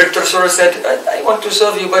 But Vritrasura said, I want to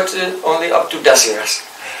serve you, but only up to Dasyaras.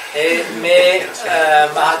 Mais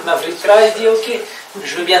Mahatma Vritra dit, ok,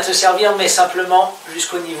 je veux bien te servir, mais simplement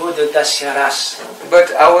jusqu'au niveau de Dasyaras.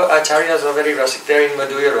 But our acharyas are very rasic, they're in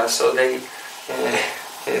Madhurya Ras, so they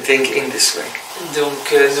think in this way.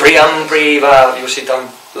 Donc, Priyam Priva Yositam,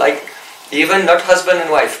 like even not husband and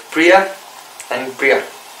wife, Priya and Priya.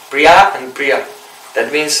 Priya and Priya,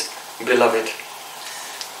 that means beloved.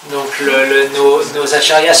 Donc nos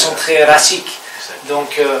acharyas sont très rasiques,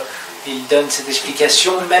 donc ils donnent cette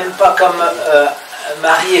explication, même pas comme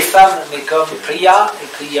mari et femme, mais comme Priya et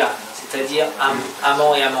Priya, c'est-à-dire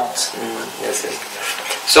amant et amante. Yes, yes.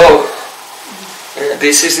 So,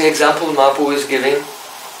 this is the example Mahaprabhu is giving.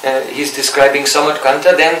 He's describing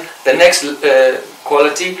Samatkanta. Then the next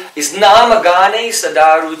quality is Namagane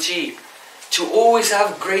Sadaruchi, to always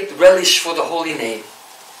have great relish for the holy name.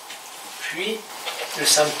 Puis, le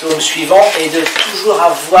symptôme suivant est de toujours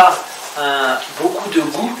avoir beaucoup de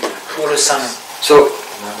goût pour le saint nom. So,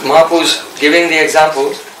 Mahaprabhu is giving the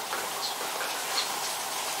example.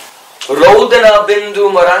 Rodana Bindu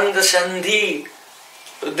Maranda Sandhi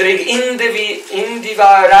Drig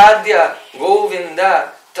Indivaradya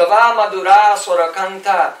Govinda Tava Madura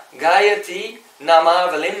Sorakanta Gayati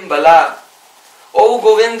Namavalimbala. Oh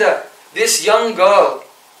Govinda, this young girl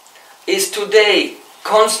is today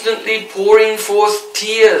constantly pouring forth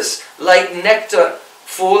tears like nectar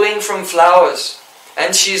falling from flowers,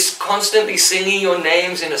 and she's constantly singing your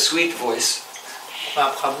names in a sweet voice.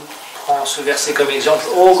 Prabhu prend ce verset comme exemple.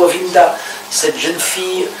 Oh Govinda, cette jeune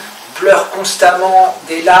fille pleure constamment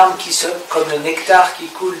des larmes qui sont comme le nectar qui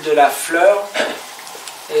coule de la fleur.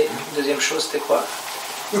 Et deuxième chose, c'était quoi?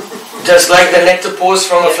 Just like the nectar pours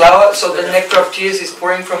from a flower, so the nectar of tears is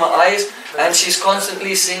pouring from her eyes, and she's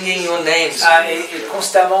constantly singing your names. Et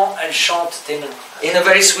constamment, elle chante tes noms. In a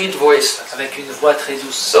very sweet voice. Avec une voix très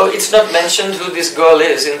douce. So it's not mentioned who this girl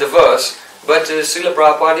is in the verse, but Srila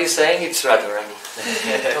Prabhupada is saying it's Radharani.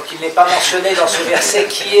 Donc il n'est pas mentionné dans ce verset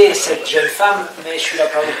qui est cette jeune femme, mais Srila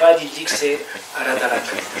Prabhupada il dit que c'est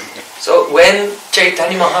Radharani. So when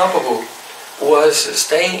Chaitanya Mahaprabhu was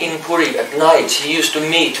staying in Puri at night, he used to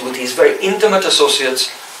meet with his very intimate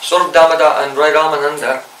associates, Swarup Damodar and Rai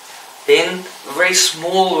Ramananda, in a very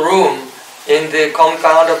small room in the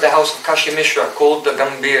compound of the house of Kashi Mishra called the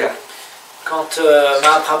Gambira. Quand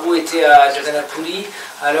Mahaprabhu était à Jagannath Puri,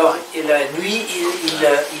 alors la nuit,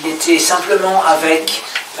 il était simplement avec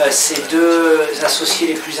ses deux associés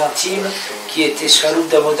les plus intimes, qui étaient Swarup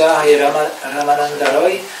Damodar et Ramananda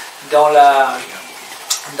Roy, dans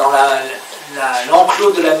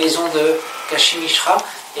l'enclos de la maison de Kashi Mishra,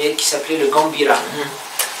 et qui s'appelait le Gambira.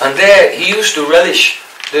 And there he used to relish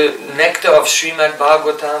the nectar of Srimad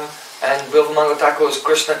Bhagavatam and Bilvamangal Thakur's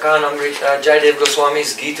Krishna Kanamrita, Jayadev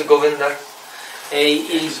Goswami's Gita Govinda. Et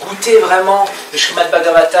il goûtait vraiment le Srimad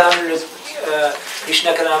Bhagavatam, le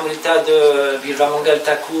Krishna Kanamrita de Bilvamangal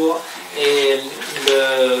Thakur et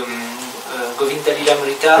le Govinda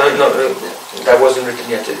Lilamrita. No, that wasn't written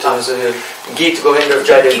yet. It was Gita Govinda of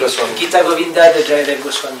Jayadev Goswami. Gita Govinda de Jayadev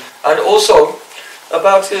Goswami. And also,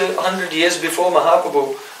 about 100 years before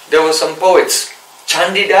Mahaprabhu, there were some poets,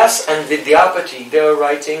 Chandidas and Vidyapati. They were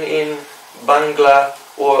writing in Bangla,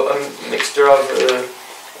 or a mixture of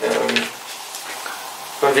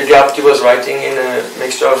Vidyapati was writing in a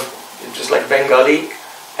mixture of just like Bengali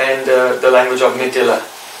and the language of Mithila.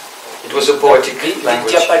 It was a poetic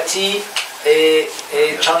language. Vidyapati et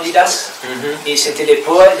Chandidas, et c'était des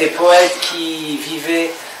poètes qui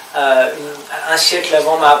vivaient un siècle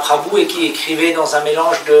avant Mahaprabhu et qui écrivaient dans un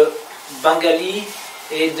mélange de Bengali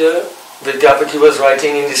et de Vidyapati was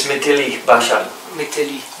writing in this Mithili Bhasha.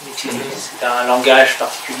 Mithili. C'est un langage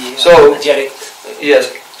particulier, So, un dialecte. Yes.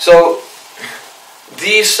 So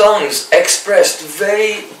these songs expressed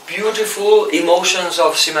very beautiful emotions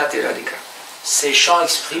of Srimati Radhika. Ces chants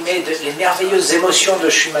exprimaient les merveilleuses émotions de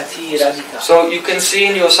Srimati Radhika. So you can see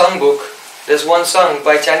in your songbook, there's one song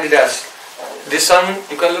by Chandidas. This song,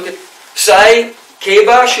 you can look at Sai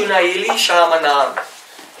Keba Shunaili Shamanam.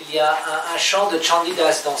 Il y a un chant de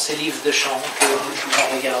Chandidas dans ses livres de chants que nous pouvons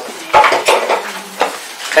regarder.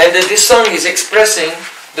 And this song is expressing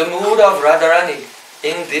the mood of Radharani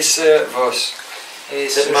in this verse Et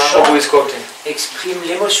that ce Mahaprabhu chant is quoting. exprime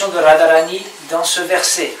l'émotion de Radharani dans ce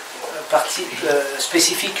verset partie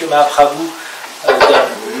spécifique que Mahaprabhu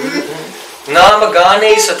donne. Nama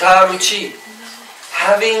Gane Sataruchi,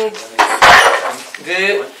 having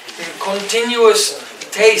the continuous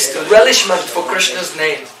taste, relishment for Krishna's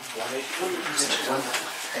name.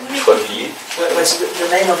 What's the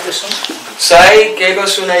name of the song? Sai Keba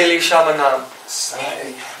Sunaili Shamanam.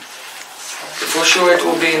 For sure it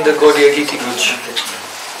will be in the Gaudiya Giti Guj.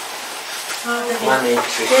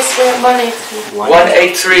 183. Yes, 183.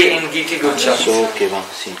 183 in Giti Guja. So, Keba,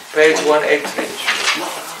 si. Page 183.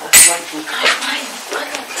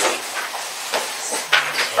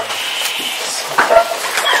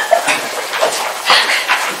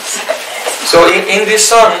 So in this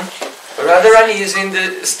song, Radharani is in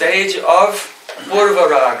the stage of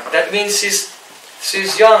Purvarag. That means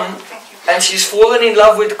she's young and she's fallen in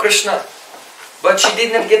love with Krishna. But she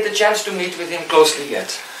did not get the chance to meet with him closely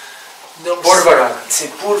yet. Donc, Purvarag.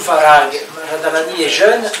 c'est Purvarag. Radharani est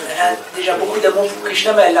jeune, elle a déjà beaucoup d'amour pour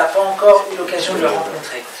Krishna, mais elle n'a pas encore eu l'occasion de le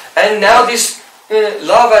rencontrer. And now this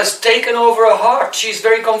love has taken over her heart. She's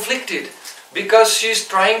very conflicted because she's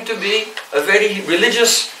trying to be a very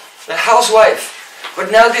religious housewife.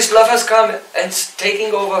 But now this love has come and it's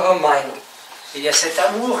taking over her mind. Il y a cet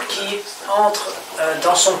amour qui entre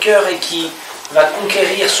dans son cœur et qui va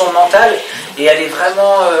conquérir son mental, et elle est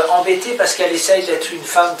vraiment embêtée parce qu'elle essaye d'être une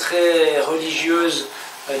femme très religieuse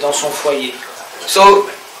dans son foyer. So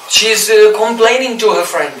she's complaining to her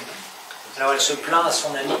friend. Alors elle se plaint à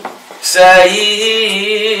son ami.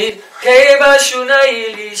 Sai Keba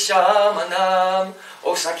Shunaili Shamanam.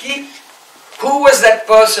 Oh Saki, who was that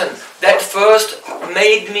person that first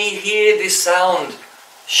made me hear this sound?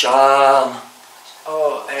 Sham.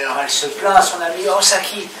 Oh, alors elle se plaint à son ami. Oh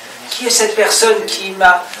Saki, qui est cette personne qui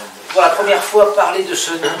m'a pour la première fois parlé de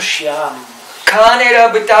ce nom Shyam? Kanera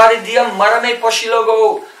Bitaridia Marame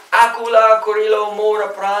Poshilogo Akula Kurilo Mora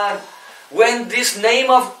Pran. When this name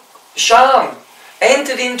of Sham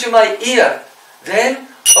entered into my ear, then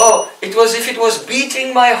it was as if it was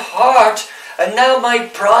beating my heart, and now my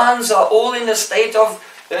prans are all in a state of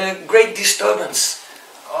great disturbance.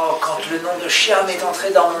 Oh, quand le nom de Shyam est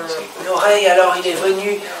entré dans mon oreille, alors il est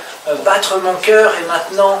venu battre mon cœur, et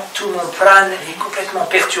maintenant tout mon pran est complètement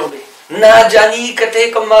perturbé. Na jani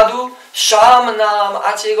kate kamadu Sham nam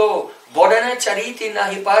achego bodana chariti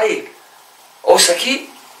nahi pari. Oh Saki,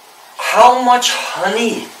 how much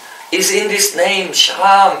honey is in this name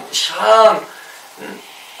Sham? Sham.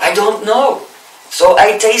 I don't know. So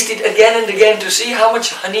I taste it again and again to see how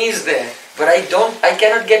much honey is there. But I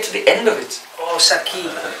cannot get to the end of it. Oh Saki,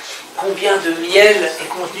 combien de miel est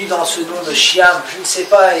contenu dans ce nom de Shyam? Je ne sais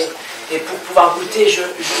pas, et pour pouvoir goûter, je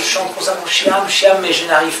chante constamment Shyam, Shyam, mais je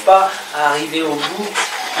n'arrive pas à arriver au bout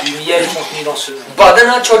du miel contenu dans ce nom.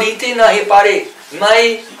 Badana chodite nahi pare.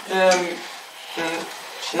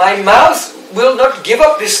 My mouth will not give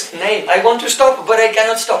up this name. I want to stop, but I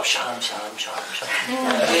cannot stop. Sham, sham, sham, sham.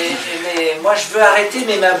 Mais moi je veux arrêter,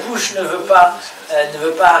 mais ma bouche ne veut pas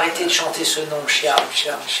arrêter de chanter ce nom Shyam,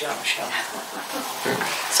 Shyam, Shyam, Shyam.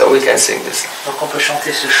 So we can sing this. Donc on peut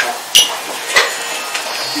chanter ce chant.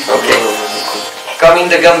 Okay. Coming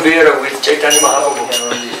the Gambhira with Chaitanya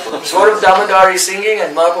Mahaprabhu. Swarup Damodar is singing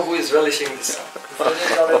and Mahaprabhu is relishing this song.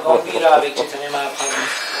 Venez dans le Gambhira avec Chaitanya Mahaprabhu.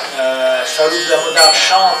 Swarup Damodar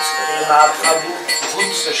chante et le Mahaprabhu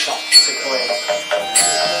goûte ce chant, ce poème.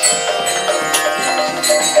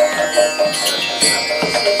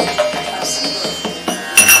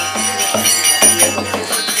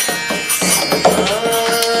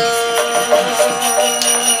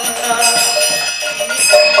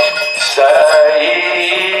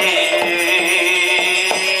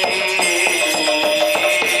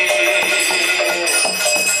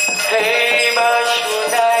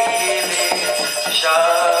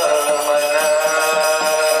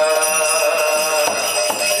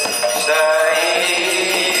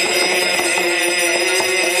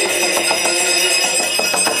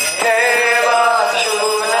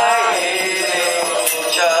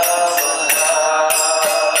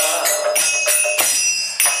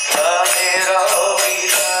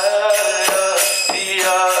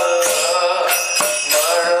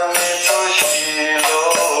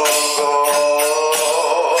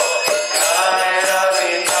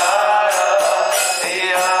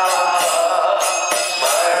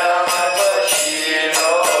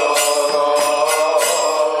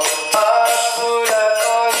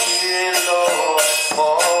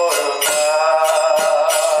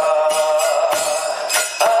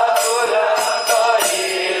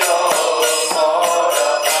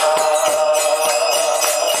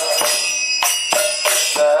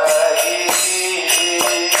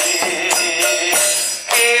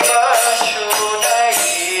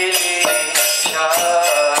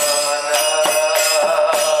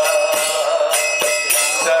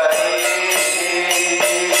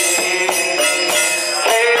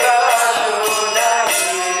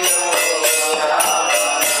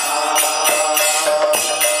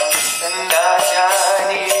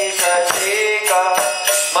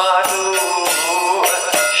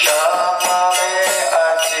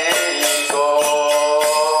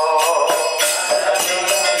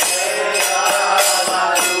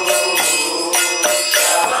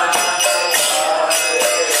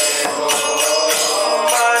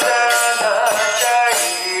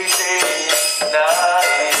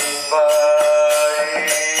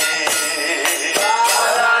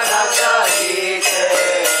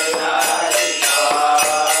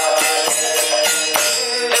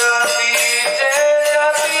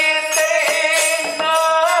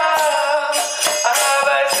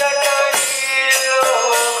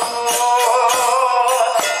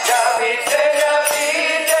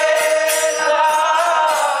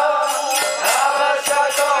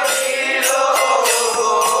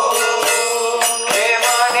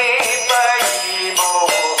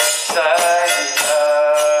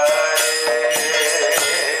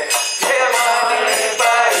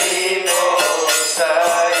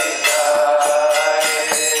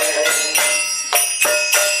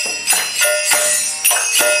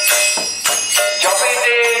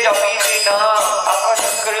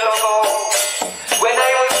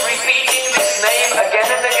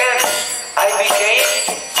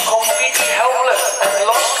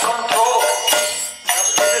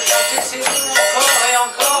 cessé encore et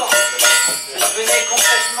encore. Je devenais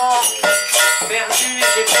complètement perdu et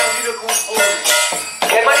j'ai perdu le contrôle.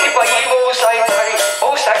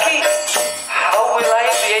 Oh Saki, how will I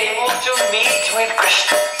be able to meet with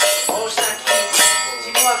Krishna? Oh Saki,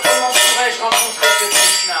 dis-moi comment pourrais-je rencontrer ce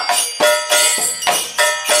Krishna?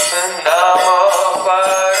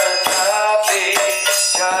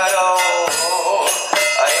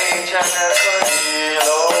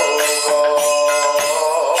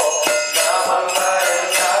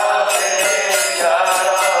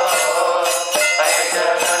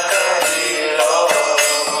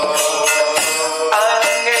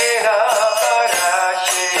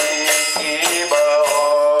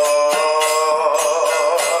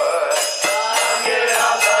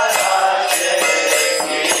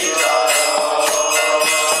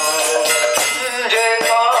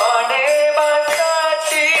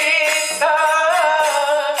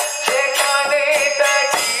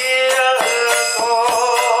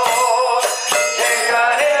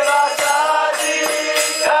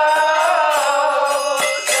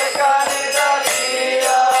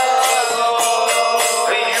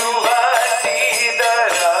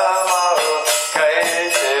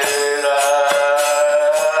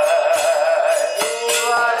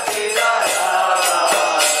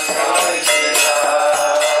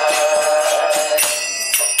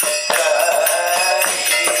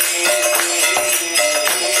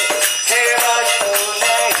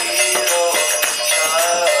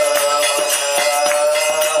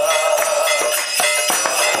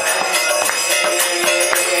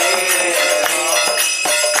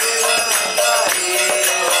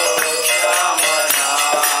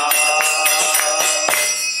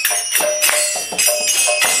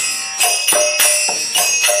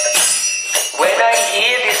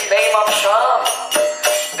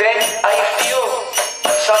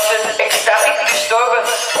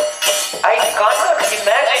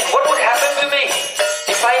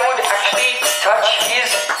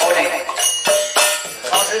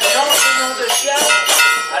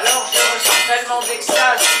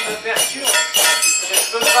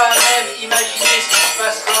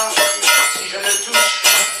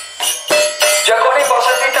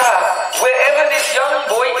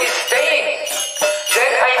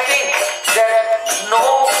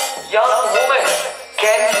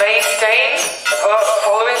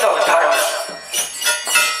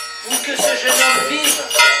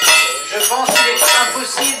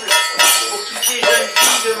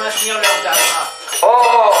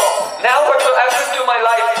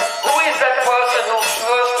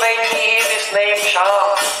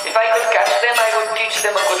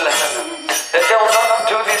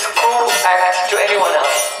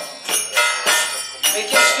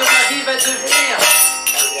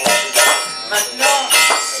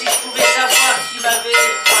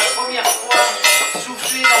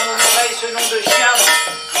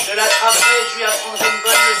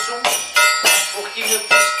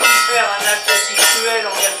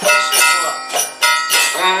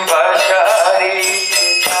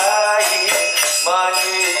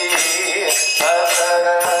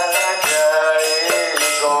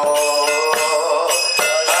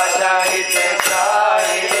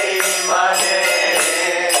 Mane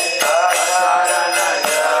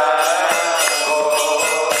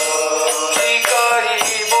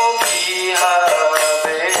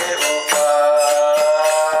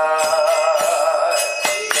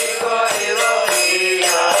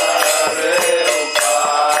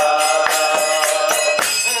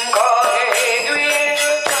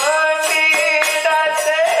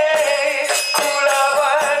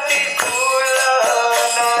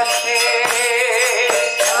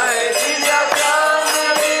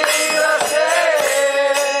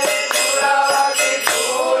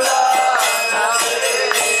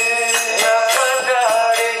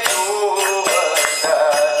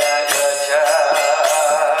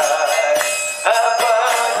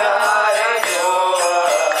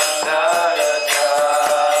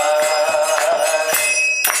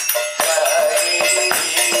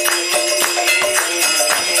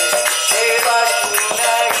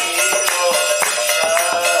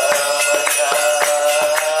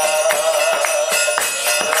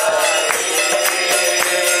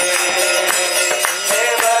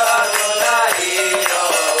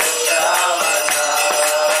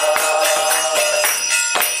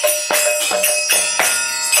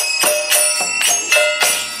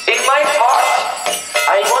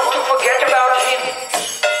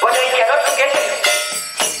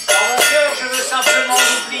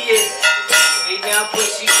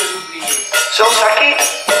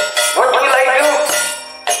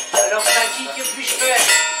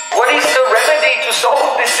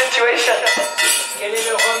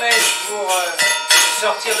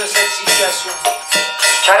réputation.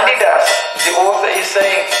 Chandidas, the author, is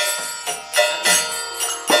saying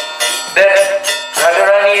that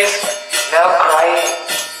Radharani is now crying.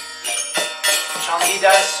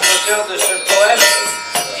 Chandidas, l'auteur de ce poème,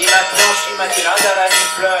 dit maintenant Srimati Radharani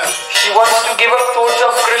pleure. She wants to give up thoughts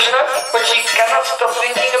of Krishna, but she cannot stop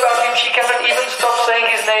thinking about him. She cannot even stop saying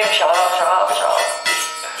his name, Sham, Sham, Sham.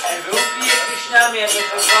 Elle veut oublier Krishna, mais elle ne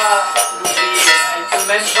peut pas l'oublier. Elle ne peut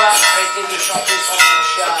même pas arrêter de chanter son nom,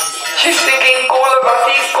 Shyam, Shyam. She's thinking, Kola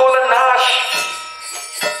Bhakti, Kola Nash.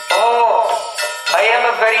 Oh, I am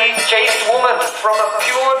a very chaste woman from a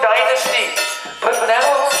pure dynasty. But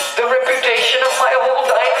now the reputation of my whole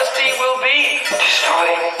dynasty will be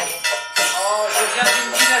destroyed. Oh, je viens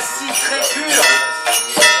d'une dynastie très pure.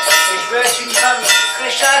 Et je veux être une femme très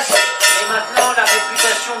chaste. Et maintenant, la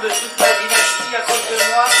réputation de toute ma dynastie à cause de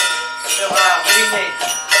moi sera ruinée.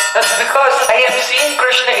 That's because I am seeing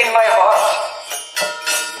Krishna in my heart.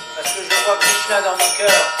 Parce que je vois Krishna dans mon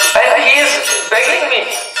cœur. And he is begging me,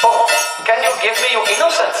 oh, can you give me your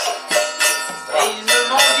innocence? Et il me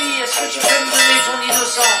mendie, est-ce que tu peux me donner ton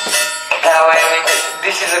innocence? Now I mean,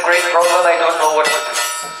 this is a great problem, I don't know what to do.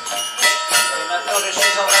 Et maintenant, je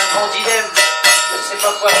suis dans un grand dilemme. Je ne sais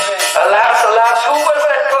pas quoi faire. Alas, alas, who was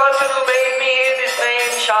that person who made me hear this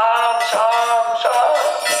name, Sham, Sham, Sham?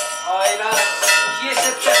 Oh hélas, qui est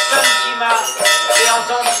cette personne qui m'a fait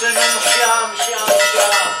entendre ce nom, Shyam, Shyam,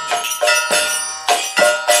 Shyam?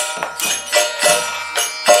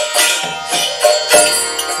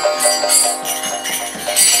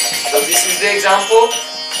 So this is the example.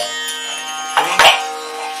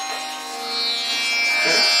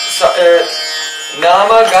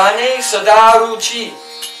 Nama Gane Sadaruchi,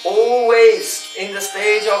 always in the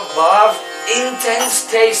stage of bhav, intense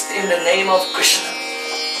taste in the name of Krishna.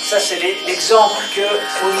 Ça, c'est l'exemple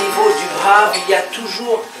qu'au niveau du bhav, il y a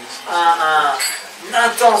toujours un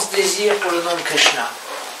intense désir pour le nom de Krishna.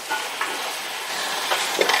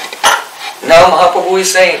 Now Mahaprabhu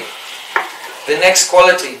is saying the next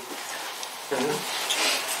quality.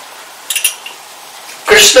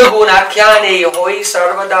 Krishna gunakyane hoi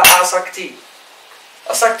sarvada asakti.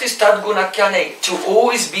 Asakti is tad gunakyane, to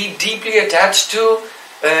always be deeply attached to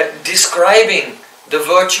describing the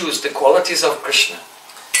virtues, the qualities of Krishna.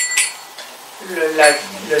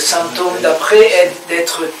 Le symptôme d'après est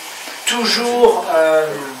d'être toujours,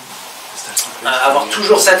 avoir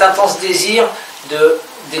toujours cet intense désir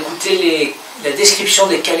d'écouter la description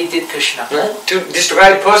des qualités de Krishna. To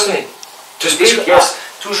describe personally, to speak, yes.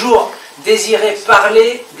 Toujours désirer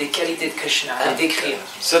parler des qualités de Krishna, et décrire.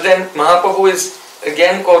 So then Mahaprabhu is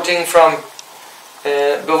again quoting from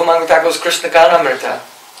Bhavamangal Thakur's Krishna Karnamrita.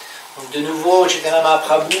 Donc de nouveau, Chaitanya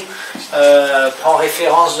Mahaprabhu prend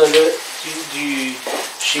référence du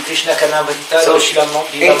Shri Krishna Karnamrita. So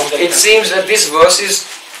it seems that this verse is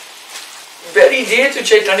very dear to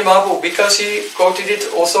Chaitanya Mahaprabhu because he quoted it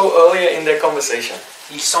also earlier in their conversation.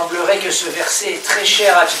 Il semblerait que ce verset est très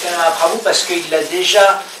cher à Chaitanya Mahaprabhu parce qu'il l'a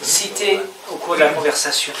déjà cité au cours de la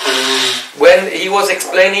conversation. When he was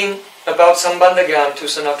explaining about Sambandha Gyan to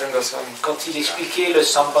Sanatana Goswami. Quand il expliquait le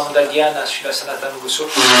Sambandha Gyan à Sanatana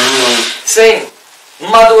Goswami. Saying,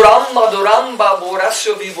 Maduram Maduram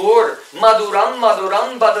Baborasya Vibor, Maduram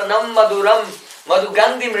Maduram Badanam Maduram,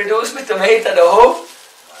 Madugandhi Mridusmita Tadaho,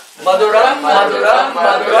 Maduram Maduram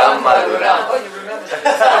Maduram Maduram. Oh, you remember that?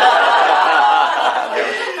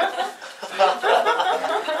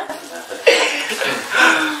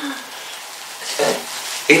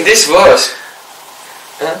 In this verse,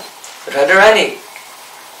 Radharani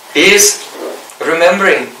is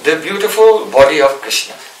remembering the beautiful body of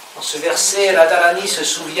Krishna. Dans ce verset, Radharani se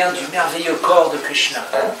souvient du merveilleux corps de Krishna.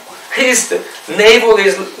 His navel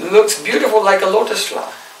looks beautiful like a lotus flower.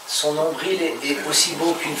 Son nombril est aussi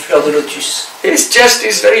beau qu'une fleur de lotus. His chest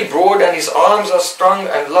is very broad and his arms are strong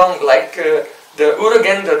and long like the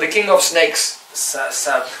Uragenda, the king of snakes.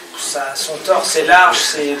 Son torse est large,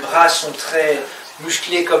 ses bras sont très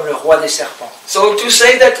musclés comme le roi des serpents. So to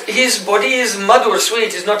say that his body is madur,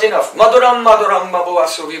 sweet, is not enough. Maduram Maduram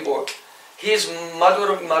Mabhavasya Vibhor. He is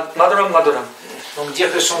Maduram Maduram. Donc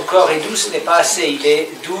dire que son corps est doux, ce n'est pas assez, il est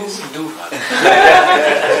doux.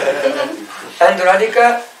 And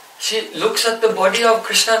Radhika, she looks at the body of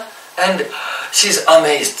Krishna and she's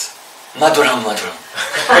amazed. Maduram Maduram.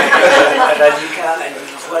 Radhika, elle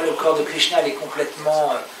voit le corps de Krishna, elle est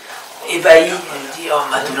complètement ébahie, elle dit oh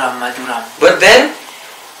Maduram, Maduram. But then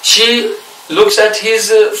she looks at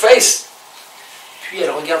his face. Puis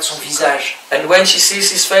elle regarde son visage. And when she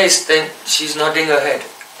sees his face, then she's nodding her head.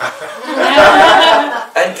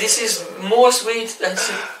 And this is more sweet than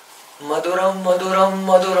Maduram, Maduram,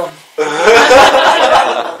 Maduram.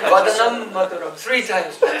 Vadanam, Maduram. 3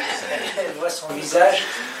 times. Elle voit son visage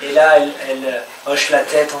et là elle hoche la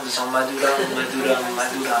tête en disant Maduram, Maduram,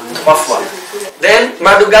 Maduram 3 fois. Then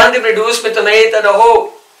Madhugandhi Mridusmita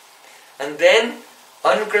Tadaho. And then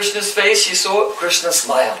on Krishna's face she saw Krishna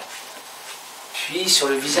smile. Puis sur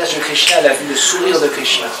le visage de Krishna, elle a vu le sourire de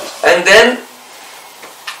Krishna. And then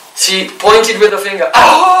she pointed with a finger.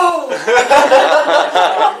 Oh!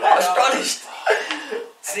 Astonished.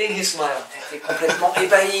 Seeing his smile. Elle était complètement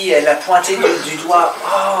ébahie, elle a pointé du doigt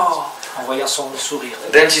en voyant son sourire.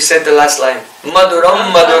 Then she said the last line.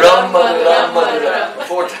 Maduram, Maduram, Maduram, Maduram.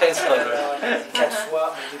 4 times Maduram. 4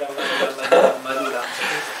 fois Maduram, Maduram, Maduram.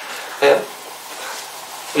 Yeah.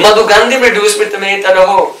 Madhugandhi Mridusmita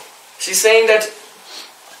Tadaho. She's saying that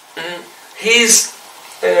his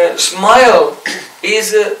smile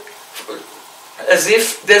is as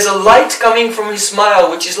if there's a light coming from his smile,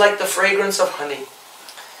 which is like the fragrance of honey.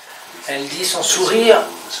 Elle dit son sourire,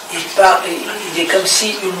 il est comme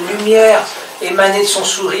si une lumière émanait de son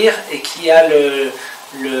sourire et qui a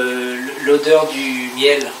l'odeur du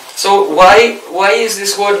miel. So why is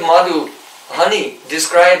this word madhu, honey,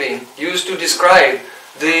 used to describe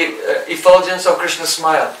the effulgence of Krishna's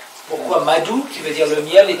smile? Pourquoi madhu, qui veut dire le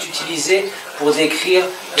miel, est utilisé pour décrire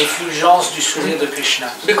l'effulgence du sourire de Krishna?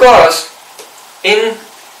 Because in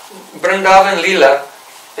Vrindavan Leela,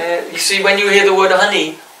 you see, when you hear the word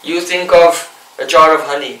honey, you think of a jar of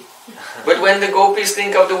honey. But when the gopis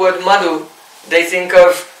think of the word madhu, they think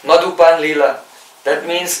of Madhupan Leela. That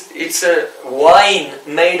means it's a wine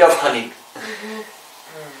made of honey.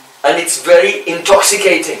 And it's very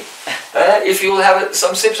intoxicating. If you have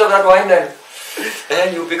some sips of that wine,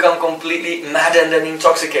 then you become completely maddened and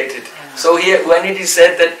intoxicated. So here, when it is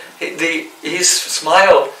said that his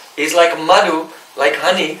smile is like madhu, like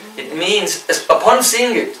honey, it means upon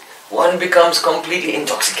seeing it, one becomes completely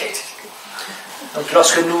intoxicated. Donc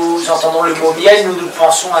lorsque nous entendons le mot miel, nous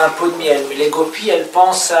pensons à un pot de miel. Mais les gopis, elles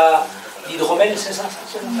pensent à l'hydromel, c'est ça?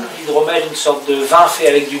 L'hydromel, une sorte de vin fait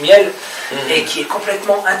avec du miel et qui est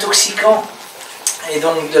complètement intoxicant. Et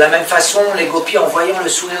donc de la même façon, les gopis, en voyant le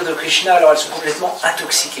sourire de Krishna, alors elles sont complètement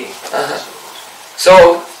intoxiquées.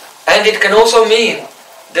 So, and it can also mean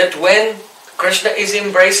that when Krishna is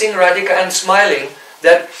embracing Radhika and smiling,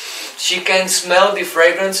 that she can smell the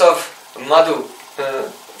fragrance of madhu,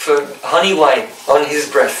 honey wine, on his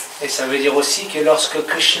breath. Et ça veut dire aussi que lorsque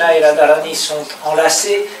Krishna et Radharani sont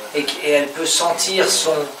enlacés et elle peut sentir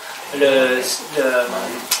son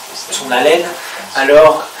haleine,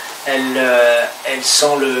 alors elle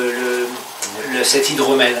sent cet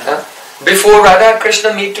hydromel. Before Radha and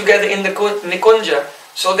Krishna meet together in the Nikunja,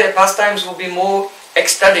 so their pastimes will be more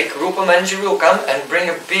ecstatic. Rupa Manjari will come and bring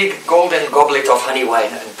a big golden goblet of honey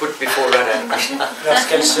wine and put before Radha and Krishna.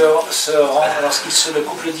 Le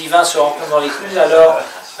couple divin se rencontre dans l'écluse, alors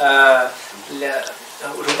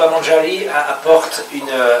Rupa Manjari apporte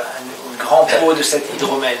une grande pot de cet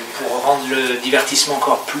hydromel pour rendre le divertissement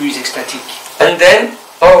encore plus extatique. And then,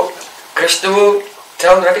 Krishna will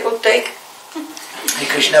tell Radhika, take. Et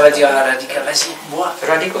Krishna va dire à Radhika, vas-y, bois.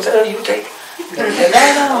 Radhika will tell you, take.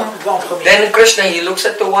 Non, bois en premier. Then Krishna, he looks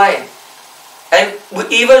at the wine. And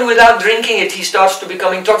even without drinking it, he starts to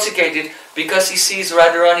become intoxicated because he sees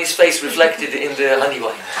Radharani's face reflected in the honey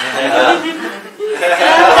wine.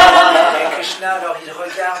 Et Krishna, alors il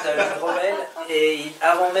regarde l'hydromel et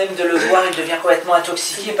avant même de le voir, il devient complètement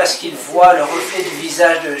intoxiqué parce qu'il voit le reflet du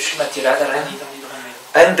visage de Srimati Radharani dans l'hydromel.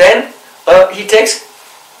 And then he takes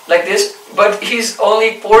like this, but he's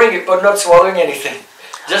only pouring it but not swallowing anything.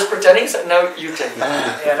 Just pretending, so now you take.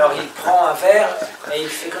 Et alors il prend un verre et il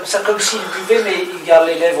fait comme ça, comme s'il buvait, mais il garde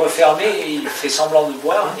les lèvres fermées et il fait semblant de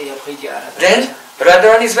boire et après il dit Then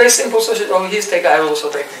Radharani is very simple, so she says, he's take, I will also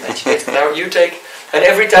take. And she takes, now you take. And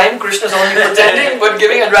every time Krishna's only pretending but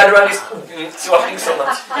giving, and Radharani is swallowing so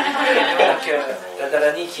much. Et donc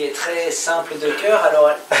Radharani qui est très simple de cœur,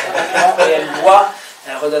 alors elle boit.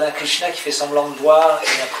 Elle redonne à Krishna qui fait semblant de boire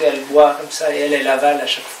et après elle boit comme ça et elle avale à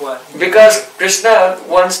chaque fois. Because Krishna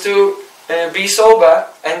wants to be sober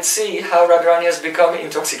and see how Radharani has become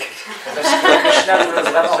intoxicated. Parce que Krishna veut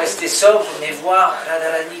vraiment rester sobre mais voir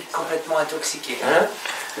Radharani complètement intoxiquée.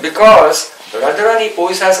 Because Radharani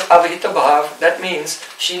always has avhita bhav, that means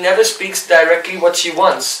she never speaks directly what she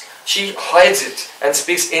wants. She hides it and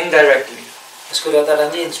speaks indirectly. Parce que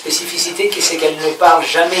Radharani a une spécificité qui c'est qu'elle ne parle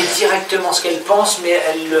jamais directement ce qu'elle pense, mais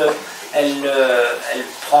elle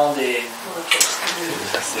prend des...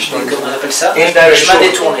 Comment on appelle ça? Des chemins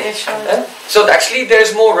détournés. So actually there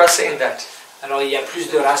is more rasa in that. Alors il y a plus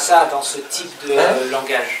de rasa dans ce type de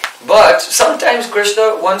langage. But sometimes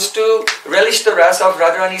Krishna wants to relish the rasa of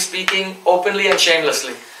Radharani speaking openly and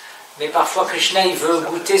shamelessly. Mais parfois Krishna il veut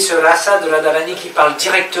goûter ce rasa de Radharani qui parle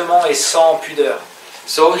directement et sans pudeur.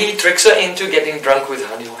 So he tricks her into getting drunk with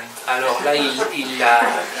honey wine. Alors là il la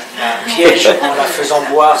piège en la faisant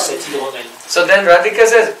boire cet hydromel. So then Radhika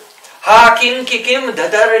says, Ha kim kikim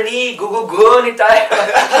dadarani gugugunitai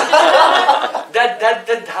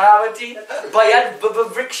dhavati bayad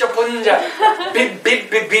vriksha punja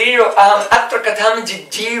bibiro aham atra katham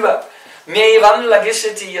jijjiva mevam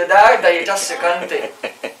lagishati yada dayatasya kante.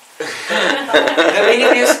 The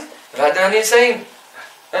meaning is, Radharani is saying,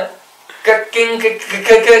 Kakim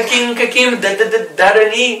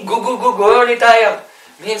Darani Gugunitayam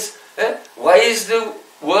means, why is the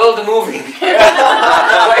world moving?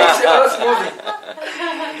 Why is the earth moving?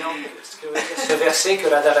 Ce que veut dire ce verset que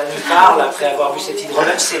Radharani parle après avoir vu cet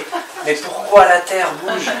hydromel, c'est mais pourquoi la terre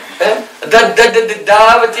bouge?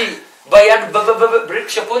 Davati Bayad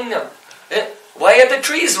Brikshapunyam. Why are the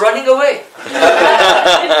trees running away?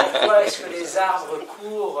 Pourquoi est-ce que les arbres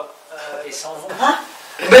courent et s'en vont?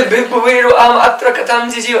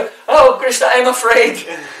 Oh Krishna, I'm afraid.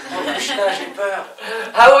 Oh Krishna, j'ai peur.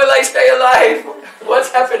 How will I stay alive? What's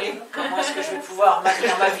happening? Comment est-ce que je vais pouvoir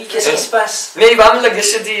maintenir ma vie? Qu'est-ce qui se passe?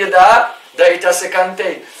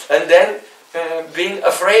 And then being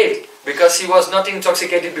afraid because he was not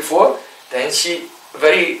intoxicated before, then she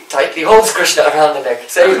very tightly holds Krishna around the neck.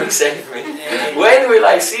 Save me, save me. When will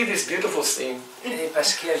I see this beautiful scene? Et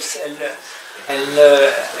parce qu'elle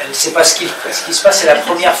ne sait pas ce qui se passe, c'est la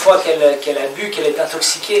première fois qu'elle a bu, qu'elle est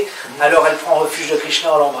intoxiquée, alors elle prend refuge de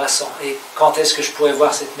Krishna en l'embrassant. Et quand est-ce que je pourrais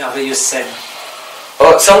voir cette merveilleuse scène?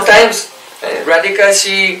 Oh, sometimes Radhika,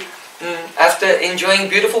 she, after enjoying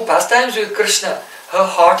beautiful pastimes with Krishna, her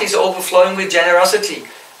heart is overflowing with generosity.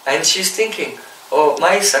 And she's thinking, oh,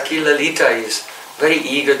 my Sakhi Lalita is very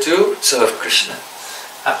eager to serve Krishna.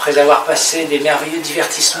 Après avoir passé des merveilleux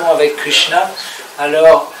divertissements avec Krishna,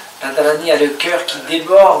 alors Radharani a le cœur qui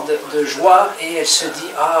déborde de joie et elle se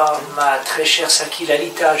dit, ah, ma très chère Sakhi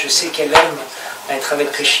Lalita, je sais qu'elle aime être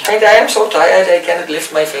avec Krishna. And I am so tired, I cannot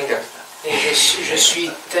lift my finger. Et je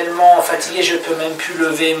suis tellement fatigué, je ne peux même plus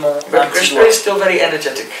lever mon But petit Krishna doigt. is still very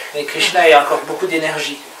energetic. Mais Krishna a encore beaucoup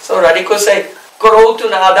d'énergie. So Radhika say, Karotu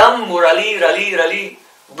nadam murali rali rali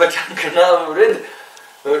bhajankana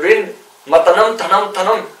rin matanam tanam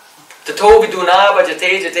tanam tato viduna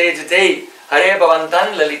bhajate jate jate hare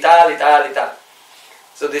bhavantan lalita lita lita.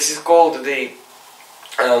 So this is called the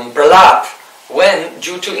pralap, when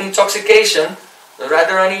due to intoxication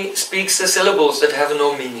Radharani speaks the syllables that have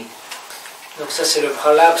no meaning. Donc ça c'est le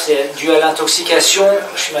pralap, c'est dû à l'intoxication.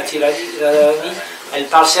 Shrimati Radharani, elle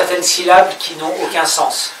parle certaines syllabes qui n'ont aucun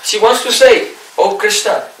sens. She wants to say, oh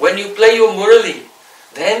Krishna, when you play your murali,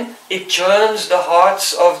 then it churns the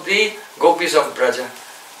hearts of the gopis of Braja.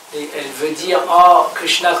 Et elle veut dire, oh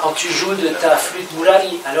Krishna, quand tu joues de ta flûte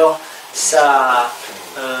Murali, alors ça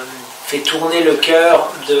fait tourner le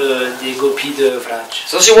cœur des gopis de Vraj.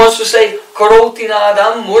 So she wants to say,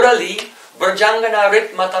 Karotinadam murali brajangana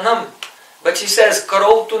rit matanam. But she says,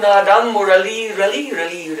 Karotunadam murali rali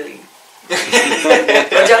rali rali.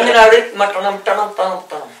 Brajangana rit matanam tanam tanam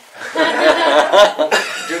tanam.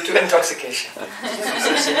 Due to intoxication.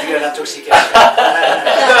 C'est dû à l'intoxication.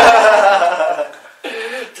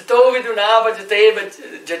 Tato vidunava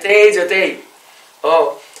jate jate.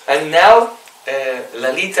 Oh, and now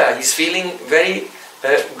Lalita is feeling very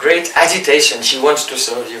great agitation. She wants to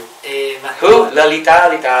serve you. Et Who? Lalita,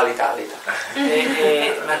 Lita, Lita, Lita.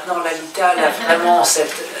 et maintenant Lalita, elle a vraiment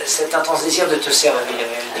cet intense désir de te servir.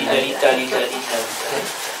 Elle dit Lalita, Lita, Lita.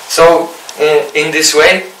 So, in this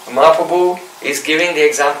way, Mahaprabhu is giving the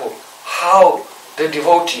example how the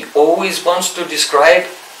devotee always wants to describe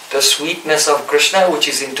the sweetness of Krishna, which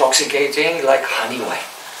is intoxicating like honey wine.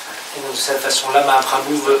 Et donc de cette façon-là,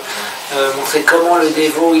 Mahaprabhu veut montrer comment le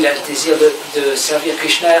dévot il a le désir de servir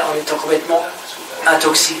Krishna en étant complètement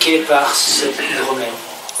intoxiqué par cet hydromel.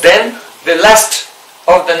 Then, the last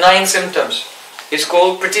of the 9 symptoms is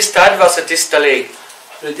called Pratistadva Satistale.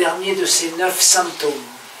 Le dernier de ces 9 symptômes.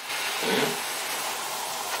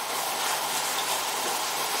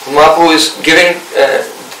 Mahaprabhu is giving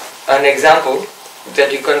an example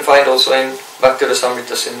that you can find also in Bhakti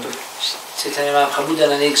Rasamrita Sindhu. Chaitanya Mahaprabhu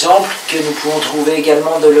donne un exemple que nous pouvons trouver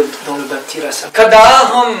également dans le Bhakti Rasamrita.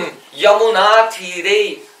 Kadaham yamuna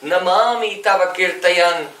thire namami tava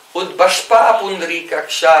kirtayan udbashpa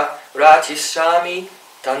pundrikaksha rachishami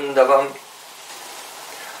tandavam.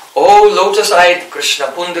 Oh lotus-eyed Krishna,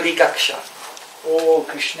 Pundarikaksha. Oh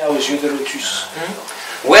Krishna aux yeux de lotus.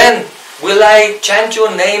 When will I chant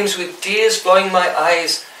your names with tears flowing my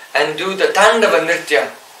eyes and do the Tandava Nritya?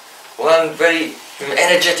 one very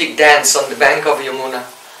energetic dance on the bank of Yamuna.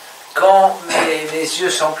 Quand mes yeux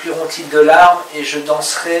s'empliront-ils de larmes et je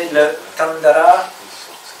danserai le Tandava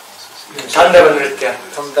Nritya.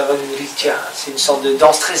 C'est une sorte de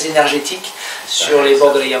danse très énergétique sur les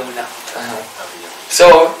bords de la Yamuna.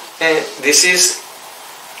 So, this is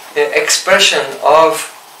an expression of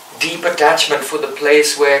deep attachment for the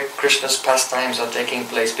place where Krishna's pastimes are taking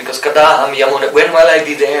place. Because Kadaham Yamuna, when will I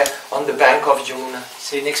be there on the bank of Yamuna?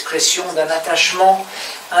 C'est une expression d'un attachement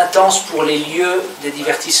intense pour les lieux de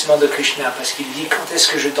divertissement de Krishna. Parce qu'il dit, quand est-ce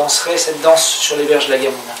que je danserai cette danse sur les berges de la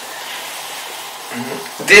Yamuna?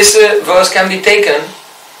 This verse can be taken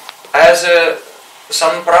as a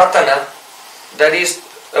sampratana, that is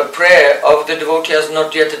a prayer of the devotee has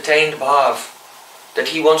not yet attained bhav, that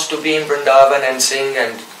he wants to be in Vrindavan and sing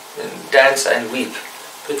and dance and weep.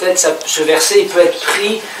 Peut-être ce verset il peut être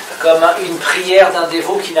pris comme une prière d'un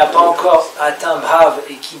dévot qui n'a pas encore atteint bhav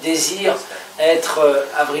et qui désire être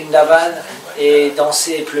à Vrindavan et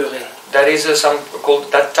danser et pleurer. That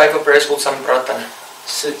type of prayer is called sampratana.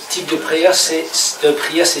 Ce type de prière c'est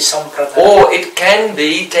sampratana. Or it can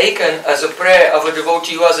be taken as a prayer of a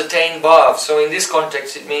devotee who has attained bhav. So in this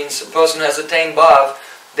context it means a person who has attained bhav,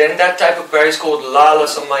 then that type of prayer is called lala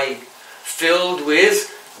samai, filled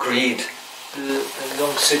with greed.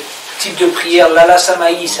 Donc ce type de prière, lala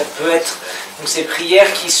samai, ça peut être donc ces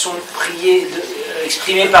prières qui sont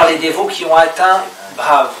exprimées par les dévots qui ont atteint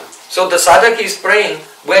bhav. So the sadhak is praying,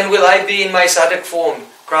 when will I be in my sadhak form,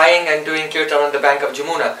 crying and doing kirtan on the bank of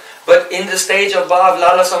Jamuna? But in the stage of bhav,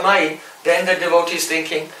 lala samai, then the devotee is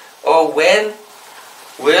thinking, when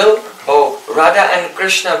will Radha and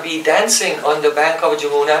Krishna be dancing on the bank of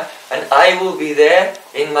Jamuna, and I will be there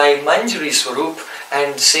in my Manjari Swarup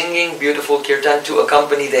and singing beautiful kirtan to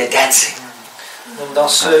accompany their dancing. Donc dans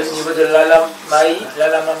ce niveau de lala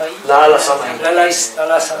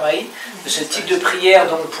samai, de ce type de prière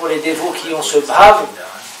donc pour les dévots qui ont ce bhav,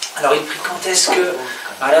 alors il prie quand est-ce que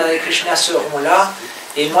Radha et Krishna seront là,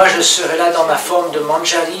 et moi je serai là dans ma forme de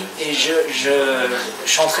Manjari et je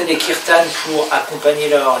chanterai des kirtans pour accompagner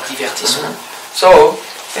leur divertissement. So,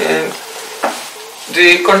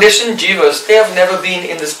 the conditioned jivas, they have never been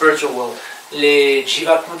in the spiritual world. Les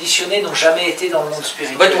jivas conditionnés n'ont jamais été dans le monde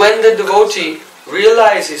spirituel. But when the devotee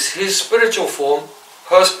realizes his spiritual form,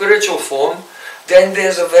 her spiritual form, then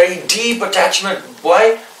there's a very deep attachment.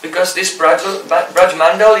 Why? Because this Braj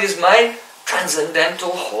Mandal is my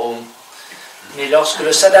transcendental home. Mais lorsque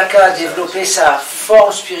le sadhaka a développé sa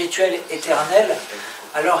forme spirituelle éternelle,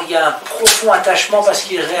 alors il y a un profond attachement parce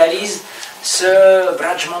qu'il réalise ce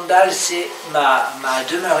Braj Mandal, c'est ma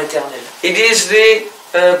demeure éternelle. It is the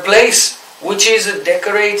place which is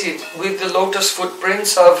decorated with the lotus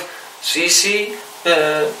footprints of Sri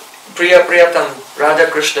Priya Priyatam, Radha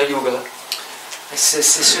Krishna Yugala. C'est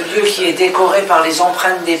ce lieu qui est décoré par les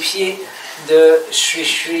empreintes des pieds de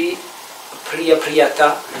Sri Priya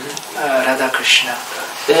Priyata, Radha Krishna.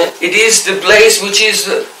 It is the place which is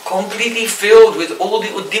completely filled with all the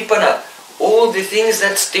uddipana, all the things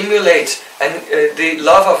that stimulate and the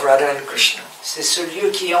love of Radha and Krishna. C'est ce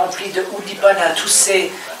lieu qui est empli de uddipana, tous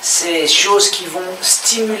ces choses qui vont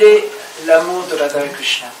stimuler l'amour de Radha et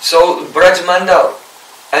Krishna. So Braj Mandal,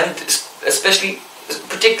 and especially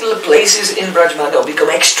particular places in Braj Mandal,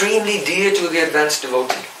 become extremely dear to the advanced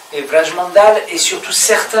devotee. Et Braj Mandal et surtout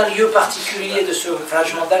certains lieux particuliers de ce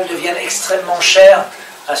Braj Mandal deviennent extrêmement chers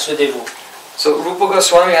à ce dévot. So Rupa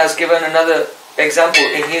Goswami has given another example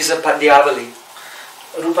in his Padyavali.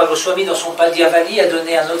 Rupa Goswami dans son Padyavali a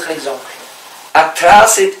donné un autre exemple.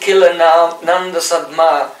 Atrasit kila nanda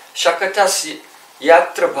sadma shakatas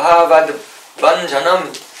yatra bhavad banjanam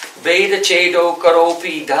veda chedo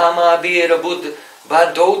karopi dhamma birabud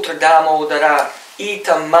bhadotra damodara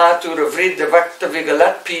itam matur vridda vakta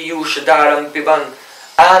vigalat piyushadaram piban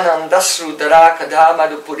anandasru daraka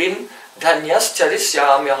dhamadu purim dhanyas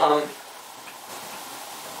charisyamyaham.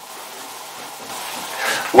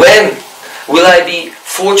 When will I be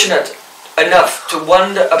fortunate enough to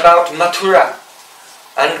wander about Mathura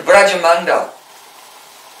and Brajamandal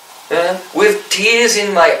with tears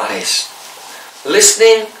in my eyes,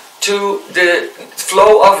 listening to the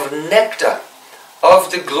flow of nectar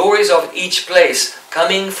of the glories of each place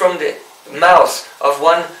coming from the mouth of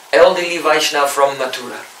one elderly Vaishnava from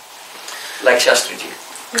Mathura, like Shastriji.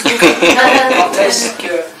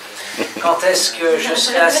 Quand est-ce que je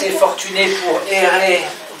serai assez fortuné pour errer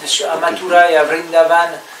à Mathura et à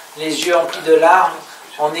Vrindavan, les yeux emplis de larmes,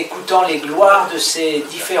 en écoutant les gloires de ces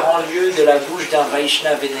différents lieux de la bouche d'un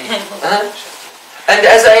Vaishnava vénéré. And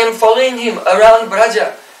as I am following him around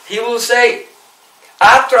Braja, he will say,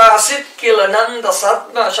 Atra sit kilananda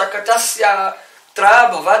sadma shakatasya tra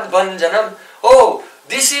bhavad bhanjanam. Oh,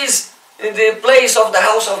 this is the place of the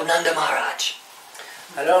house of Nanda Maharaj.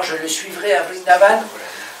 Alors je le suivrai à Vrindavan,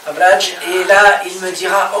 à Braj, et là il me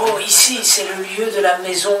dira, oh ici c'est le lieu de la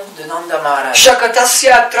maison de Nanda Maharaj.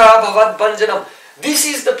 Shakatasya tra bhavad bhanjanam. This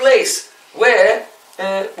is the place where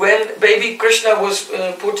when baby Krishna was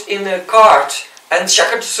put in a cart and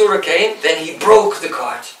Shakatasura came, then he broke the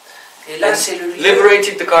cart. Et là c'est le lieu,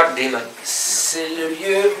 liberated the cart demon. C'est le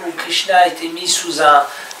lieu où Krishna a été mis sous un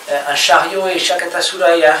chariot et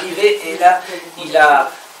Shakatasura est arrivé, et là il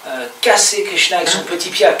a cassé, Krishna avec son petit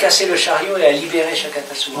pied a cassé le chariot et a libéré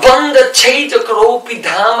Shakatasura. Banda chaita karopi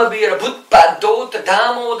dhama bira bhutpadota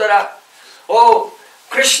damodara. Oh,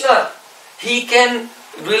 Krishna, he can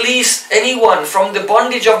release anyone from the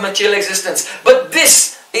bondage of material existence, but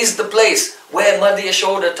this is the place where Mother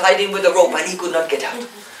Yashoda tied him with a rope and he could not get out.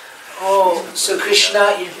 Oh, ce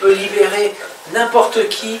Krishna, il peut libérer n'importe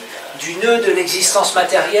qui du nœud de l'existence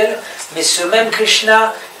matérielle, mais ce même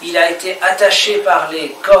Krishna, il a été attaché par les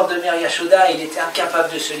cordes de Mère Yashoda, il était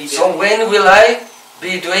incapable de se libérer. So when will I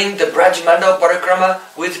be doing the Braj Mandal Parikrama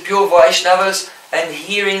with pure Vaishnavas and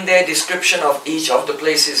hearing their description of each of the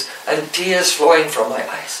places and tears flowing from my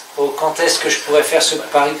eyes? Oh, quand est-ce que je pourrais faire ce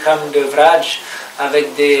parikram de Vraj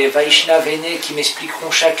avec des Vaishnavas aînés qui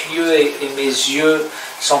m'expliqueront chaque lieu, et mes yeux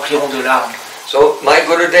s'empliront de larmes. So my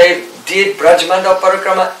Gurudev did Braj Mandal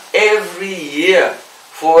Parikrama every year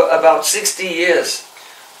for about 60 years.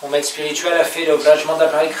 Mon maître spirituel a fait le Braj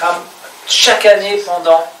Mandal Parikram chaque année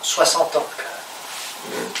pendant 60 ans.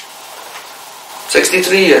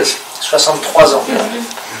 63 years. 63 ans.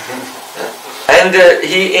 And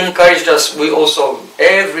he encouraged us. We also,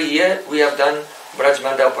 every year, we have done Braj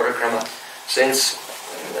Mandal Parikrama since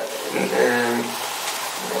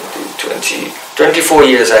 24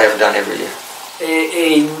 years I have done every year.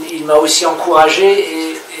 Et il m'a aussi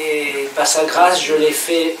encouragé, et par sa grâce, je l'ai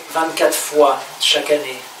fait 24 fois chaque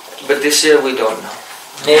année. But this year we don't know.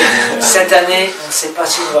 Mais cette année, on ne sait pas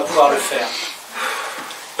si on va pouvoir le faire.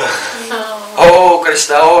 Oh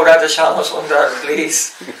Krishna, oh Radha Shama Sundar,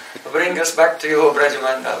 please bring us back to your Braj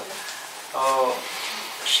Mandal. Oh,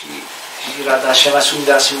 Shri Radha Shama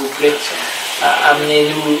Sundar, s'il vous plaît,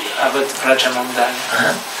 amenez-nous à votre Braj Mandal.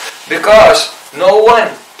 Because no one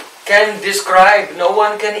can describe, no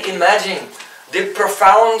one can imagine the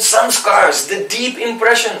profound samskars, the deep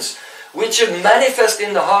impressions which manifest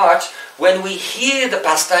in the heart when we hear the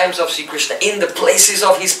pastimes of Sri Krishna in the places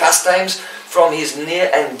of his pastimes from his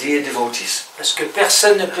near and dear devotees. Parce que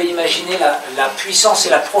personne ne peut imaginer la puissance et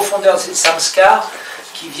la profondeur de ces samskars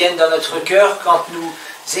qui viennent dans notre cœur quand nous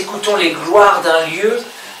écoutons les gloires d'un lieu,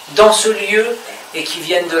 dans ce lieu, et qui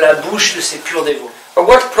viennent de la bouche de ces purs dévots.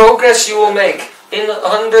 What progress you will make in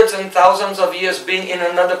hundreds and thousands of years being in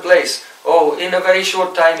another place. Oh, in a very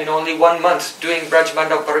short time, in only 1 month, doing Braj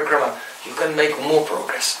Mandal Parikrama, you can make more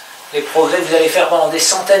progress. Les progrès que vous allez faire pendant des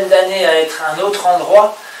centaines d'années à être à un autre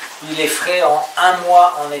endroit, vous les ferez en 1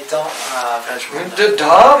 mois en étant à Braj Mandal. The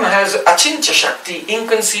Dham has Achintya Shakti,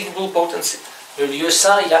 inconceivable potency. Le lieu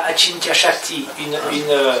saint, il a Achintya Shakti, une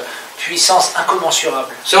puissance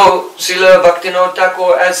incommensurable. So, Srila Bhaktivinoda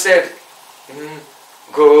Thakur has said,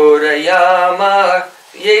 Gorayama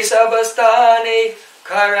Yesabastane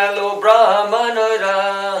Karalo Brahmana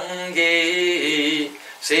Rangi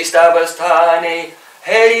Sistabastane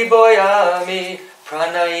Heriboyami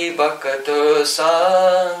Pranai Bhakata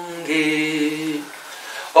Sangi.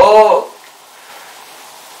 Oh,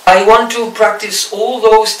 I want to practice all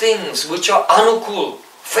those things which are anukul,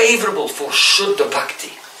 favorable for Shuddha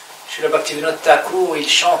Bhakti. Srila Bhaktivinoda Thakur, il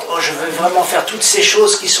chante, oh, je veux vraiment faire toutes ces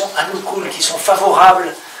choses qui sont anukul, qui sont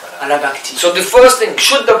favorables à la bhakti. So the first thing,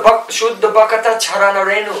 Shuddha Bhakata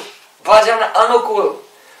Charanarenu, Bhajana Anukul,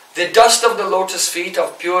 the dust of the lotus feet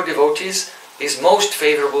of pure devotees is most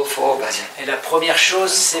favorable for bhajan. Et la première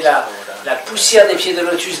chose, c'est la poussière des pieds de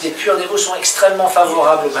lotus des purs dévots sont extrêmement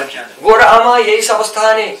favorables au bhajan. Gorama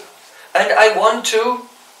Yesavasthane, and I want to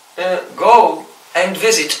go and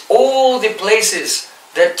visit all the places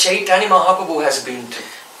that Chaitanya Mahaprabhu has been to.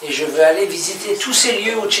 Et je veux aller visiter tous ces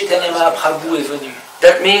lieux où Chaitanya Mahaprabhu est venu.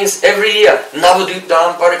 That means every year, Navadvip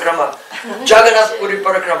Dham Parikrama, Jagannath Puri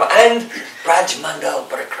Parikrama, and Braj Mandal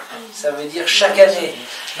Parikrama. Ça veut dire chaque année,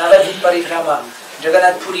 Navadvip Parikrama,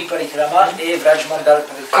 Jagannath Puri Parikrama et Braj Mandal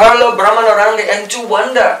Parikrama. Karla Brahmanaranga, and to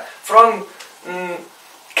wander from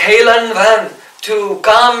Kailanvan to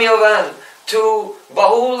Kamyavan to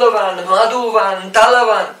Bahulavan, Madhuvan,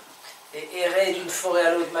 Talavan. Et errer d'une forêt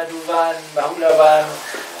à l'autre, Madhuvan, Bahulavan,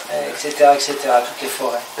 etc., toutes les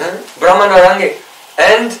forêts. Brahmanarangi.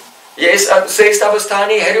 And yes,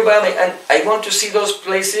 Sestabastani, Herubami, and I want to see those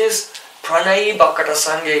places, Pranai Bhakata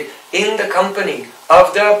Sange, in the company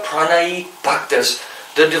of the Pranayi Bhaktas,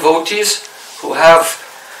 the devotees who have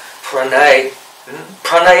Pranaya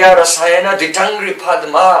Rasayana Ditangri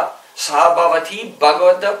Padma Sabhavati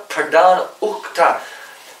Bhagavata Pradhan Ukta.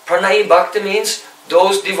 Pranayi Bhakta means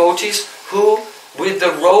those devotees who, with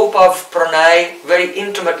the rope of Pranay, very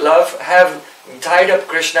intimate love, have tied up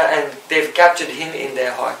Krishna and they've captured him in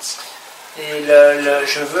their hearts. Et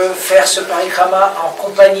je veux faire ce parikrama en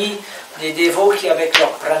compagnie des dévots qui, avec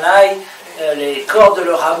leur pranay, les cordes de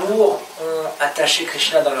leur amour, ont attaché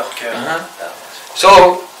Krishna dans leur cœur.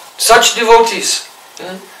 So, such devotees,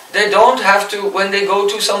 they don't have to, when they go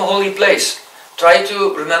to some holy place, try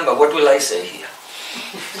to remember, what will I say here?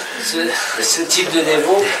 Ce type de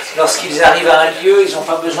dévots, lorsqu'ils arrivent à un lieu, ils n'ont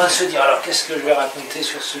pas besoin de se dire alors qu'est-ce que je vais raconter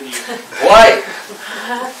sur ce lieu. Why?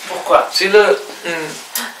 Pourquoi? Srila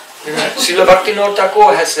Bhaktivinoda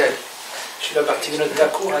Thakur has said. Srila Bhaktivinoda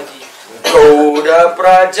Thakur a dit. Gauda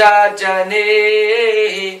praja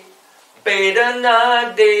jane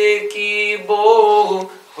pedana deki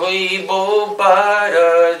bo hui bo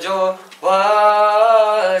barajo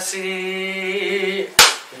vasi.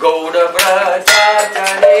 Gauda praja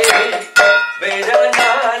jane pedana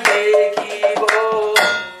deki bo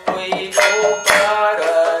hui bo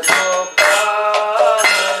barajo vasi.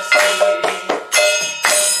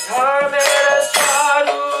 Dharmera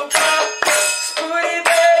swarupa spuri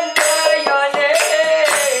benayane.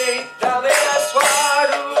 Dharmera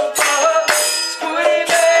swarupa spuri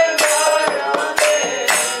benayane.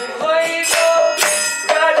 Hoi go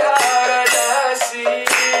radharadasi.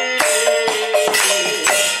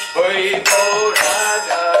 Hoi go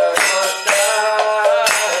radharadasi.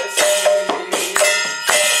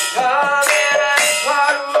 Dharmera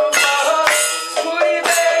swarupa spuri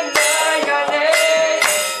benayane.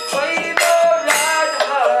 Hoi go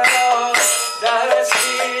radharadasi.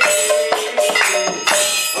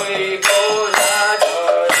 Hoi go radharadasi.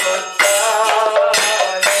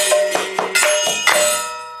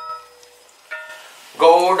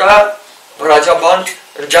 Gauda Brajabant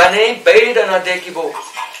Jane Bedana Dekibo.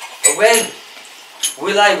 When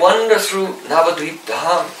will I wander through Navadvip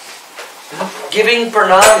Dham, giving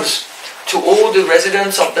pranams to all the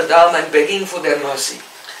residents of the Dham and begging for their mercy?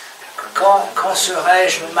 Quand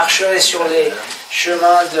serai-je, marcherai sur les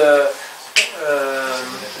chemins de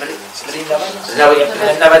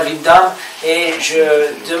Navadvip Dham et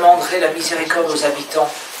je demanderai la miséricorde aux habitants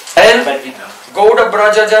de Navadvip Dham. Gauda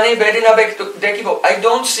Brajajani Bedina Dekibo. I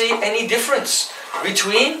don't see any difference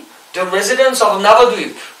between the residents of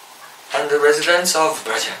Navadvip and the residents of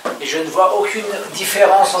Braja. Et je ne vois aucune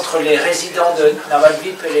différence entre les résidents de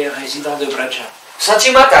Navadvip et les résidents de Braja.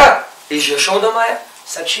 Sachimata is Yashodamaya.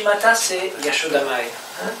 Sachimata, c'est Yashodamaya.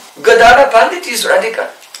 Gadada Pandit is Radhika.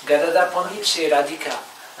 Gadada Pandit, c'est Radhika.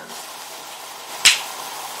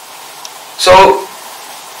 So,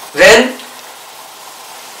 then,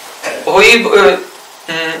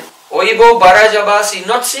 Oibo Barajabasi,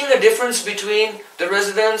 not seeing a difference between the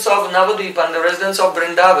residents of Navadvip and the residents of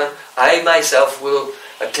Vrindavan, I myself will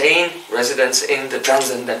attain residence in the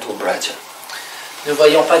transcendental Braja. Ne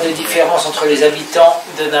voyons pas de différence entre les habitants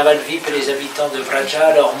de Navadvip et les habitants de Vraja,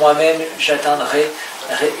 alors moi-même j'atteindrai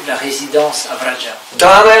la résidence à Vraja.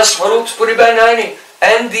 Dhamma Swarup Spuribanani,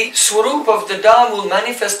 and the Swarup of the Dham will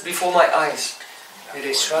manifest before my eyes. Et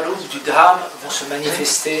les swarups du Dham vont se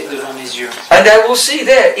manifester devant mes yeux. And I will see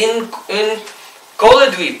there in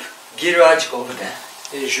Koladvip, Giriraj Govardhan.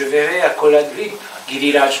 Et je verrai à Koladvip,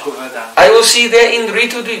 Giriraj Govardhan. I will see there in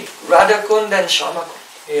Ritudvip, Radhakund and Shamakund.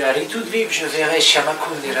 Et à Ritudvip, je verrai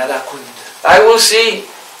Shyamakund et Radhakund. I will see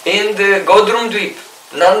in the Godrumdvip,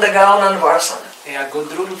 Nandagaon and Varsana. Et à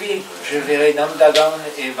Godrumdvip, je verrai Nandagaon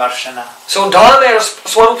et Varshana. So Dham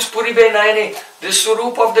Swarup Spuribenayani, the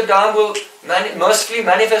Swarup of the Dham will mercifully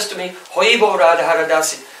manifest to me, Hoibo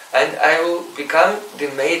Radharadasi, and I will become the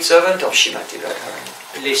maid servant of Shrimati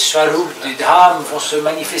Radharani. Les swarups du Dham vont se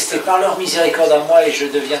manifester par leur miséricorde à moi et je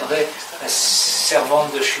deviendrai la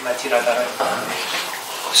servante de Shrimati Radharani.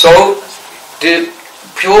 So, the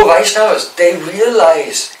pure Vaishnavas, they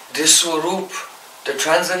realize the Swarup, the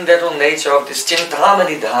transcendental nature of this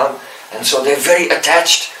Chintamani Dham, and so they're very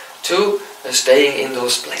attached to staying in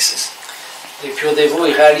those places. Les purs dévots,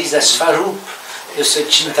 ils réalisent la swarup de ce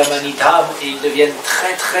Chintamani Dham et ils deviennent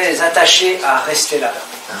très très attachés à rester là.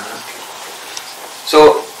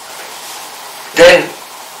 So, then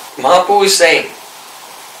Mahaprabhu is saying,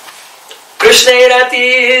 Krishna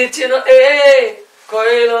irati chino e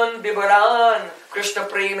koilon bibaran Krishna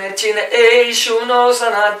preme chino e shuno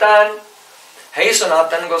sanatan. Hey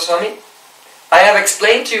Sanatan Goswami, I have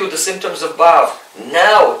explained to you the symptoms of bhav.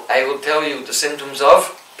 Now I will tell you the symptoms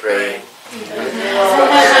of prema.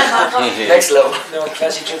 Next level. Donc là,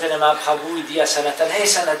 Sri Chaitanya Mahaprabhu, il dit à Sanatana, hey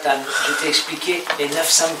Sanatana, je t'ai expliqué les 9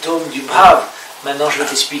 symptômes du bhav, maintenant je vais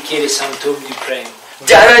t'expliquer les symptômes du prem.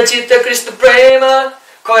 Jara Chitta Krishna Prema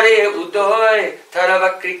Kore Udoy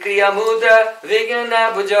Taravakri Kriya Muda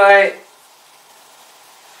Vigana Bujoy.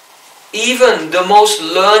 Even the most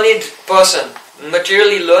learned person,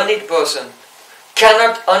 materially learned person,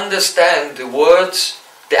 cannot understand the words,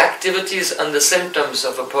 the activities and the symptoms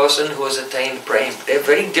of a person who has attained prem. They're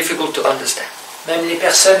very difficult to understand. Même les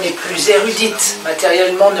personnes les plus érudites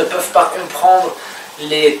matériellement ne peuvent pas comprendre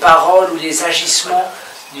les paroles ou les agissements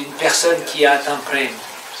d'une personne qui a atteint prem.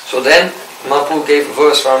 So then Mahaprabhu gave a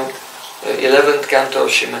verse from 11th canto of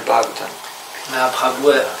Srimad Bhagavatam.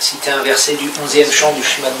 Mahaprabhu a cité un verset du 11e chant du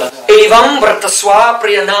Srimad Bhagavatam. Evam vrataswa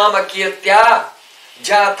priyanama kirtya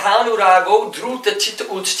jathanurago druta chit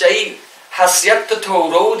uchchai hasyat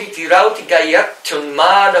taurodi tirauti gayat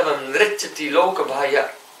chunmadavam nrichati lokabhaya.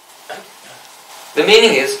 The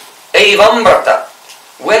meaning is, Evam vrata,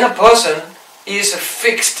 when a person is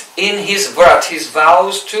fixed in his vrat, his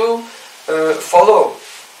vows to follow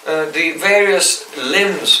the various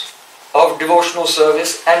limbs of devotional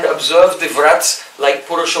service and observe the vrats like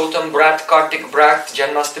Purushottam Brat, Kartik Brat,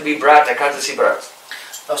 Janmastami Brat, Ekadasi Brat.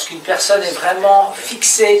 Lorsqu'une personne est vraiment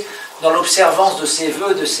fixée dans l'observance de ses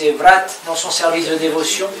vœux, de ses vrats, dans son service de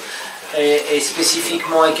dévotion, et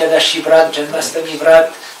spécifiquement Ekadashi Brat, Janmastami Brat,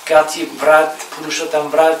 Kartik Brat, Purushottam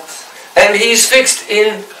Brat, and he is fixed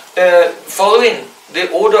in following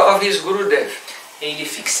the order of his Gurudev. Et il est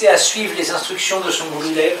fixé à suivre les instructions de son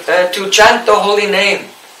Gurudev. To chant the holy name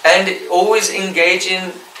and always engage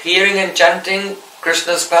in hearing and chanting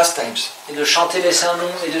Krishna's pastimes. Et de chanter les saints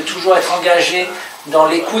noms et de toujours être engagé dans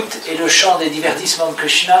l'écoute et le chant des divertissements de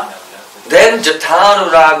Krishna. Then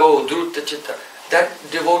Jathanurago Druta Chitta. That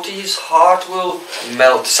devotee's heart will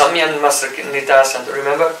melt. Samyan Masaknita Santa.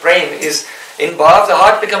 Remember, prem is in bhav, the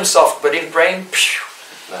heart becomes soft, but in prem,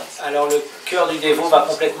 alors le cœur du dévot va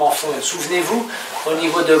complètement fondre. Souvenez-vous, au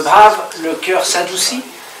niveau de bhav, le cœur s'adoucit,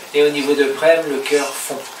 et au niveau de prem, le cœur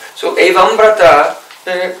fond. So Evam Vrata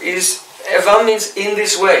Evam means in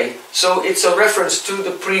this way, so it's a reference to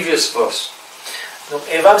the previous verse. Donc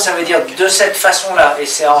Evam, ça veut dire de cette façon-là, et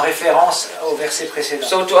c'est en référence au verset précédent.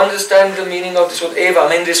 So to understand the meaning of this word Evam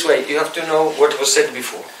in this way, you have to know what was said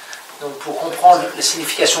before. Donc pour comprendre la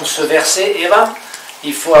signification de ce verset Evam,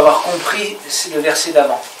 il faut avoir compris le verset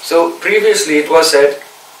d'avant. So previously it was said,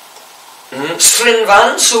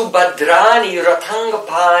 Srinvansu Badrani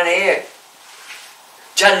Rathangapane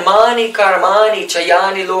Janmani Karmani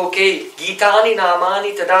Chayani Loke Gitani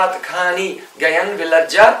Namani Tadatakani Gayan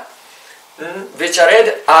Vilajja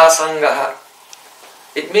Vichared Asangaha.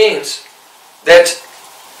 It means that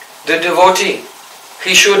the devotee,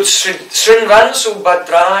 he should Srinvansu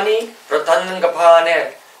Badrani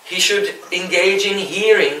Rathangapane, he should engage in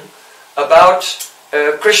hearing about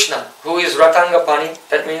Krishna, who is Ratangapani.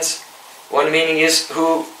 That means, one meaning is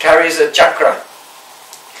who carries a chakra.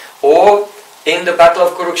 Or in the battle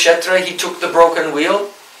of Kurukshetra, he took the broken wheel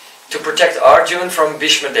to protect Arjun from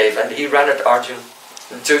Bhishma Dev, and he ran at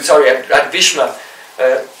at Bhishma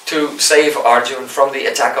to save Arjun from the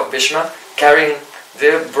attack of Bhishma, carrying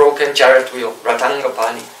the broken chariot wheel,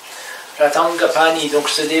 Ratangapani. Ratangapani, donc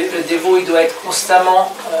le dévot il doit être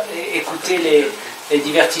constamment écouter les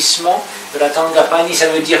divertissements de Ratangapani. Ça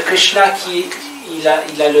veut dire Krishna il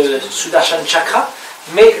a le Sudarshan Chakra,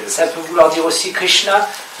 mais ça peut vouloir dire aussi Krishna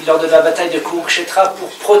qui lors de la bataille de Kurukshetra pour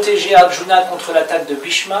protéger Arjuna contre l'attaque de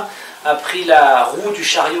Bhishma a pris la roue du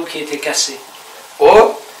chariot qui était cassée.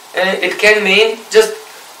 Or it can mean just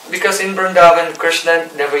because in Vrindavan Krishna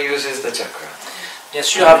never uses the chakra. Bien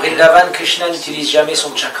sûr, à Vrindavan, Krishna n'utilise jamais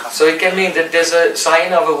son chakra. So it can mean that there's a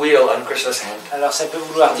sign of a wheel on Krishna's hand. Alors ça peut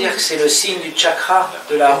vouloir dire que c'est le signe du chakra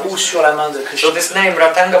de la roue sur la main de Krishna. So this name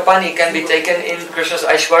Ratangapani can be taken in Krishna's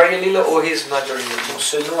Aishwarya Lila or his Madhurya Lila. Donc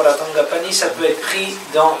ce nom Ratangapani, ça peut être pris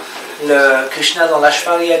dans le Krishna dans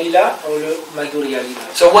l'Aishwarya Lila ou le Madhurya Lila.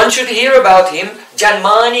 So one should hear about him,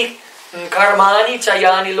 Janmani Karmani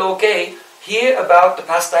Chayani Loke, hear about the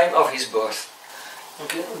pastime of his birth.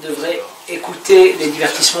 Donc on devrait écouter les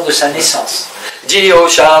divertissements de sa naissance. Jiyo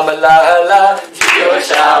Shamalala, Jiyo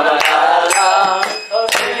Shamalala.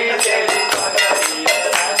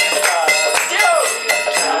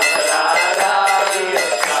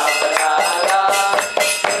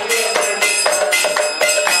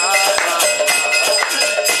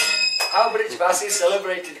 How Brijvasis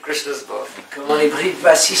celebrated Krishna's birth. Comment les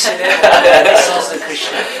Brijvasis célèbrent la naissance de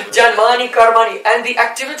Krishna. Janmani Karmani, and the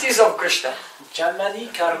activities of Krishna. Janmani,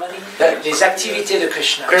 Karmani, les activités de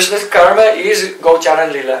Krishna. Krishna's karma is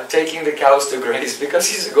Gocharan Lila, taking the cows to graze, because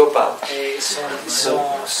he's a Gopal. Et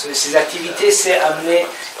ses activités, c'est amener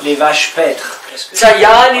les vaches paître.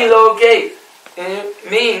 Chayani Loke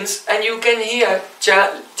means, and you can hear,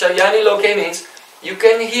 Chayani Loke means, you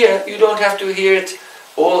can hear, you don't have to hear it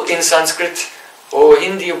all in Sanskrit or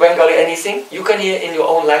Hindi or Bengali, anything. You can hear in your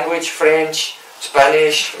own language, French,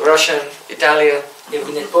 Spanish, Russian, Italian. Et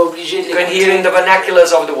vous n'êtes pas obligé de You can hear in the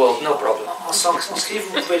vernaculars of the world, no problem. En sanskrit,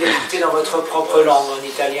 vous pouvez l'écouter dans votre propre langue, en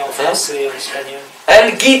italien, en français, en espagnol.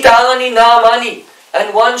 And Gitani Namani,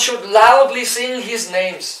 and one should loudly sing his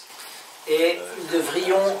names. Et nous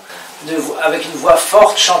devrions, avec une voix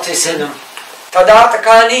forte, chanter ses noms.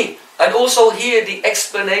 Tadatakani, and also hear the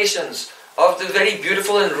explanations of the very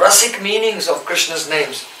beautiful and rasic meanings of Krishna's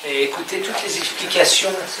names. Et écouter toutes les explications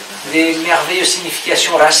des merveilleuses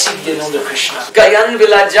significations rasiques des noms de Krishna. Gayan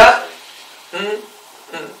Vilaja,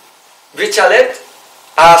 Vichalet,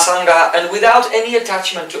 Asanga, and without any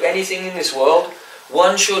attachment to anything in this world,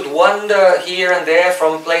 one should wander here and there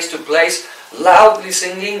from place to place, loudly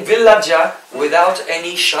singing Vilaja without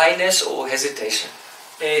any shyness or hesitation.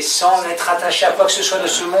 Et sans être attaché à quoi que ce soit de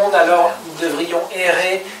ce monde, alors nous devrions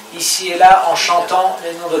errer ici et là en chantant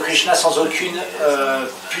les noms de Krishna sans aucune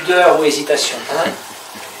pudeur ou hésitation.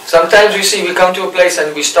 Sometimes we see, we come to a place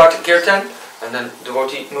and we start a kirtan, and then the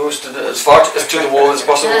devotee moves as far to the wall as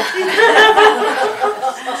possible.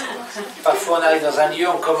 Parfois on arrive dans un lieu,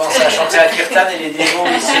 on commence à chanter un kirtan et les dévots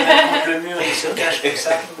ils se mettent contre le mur, ils se cachent comme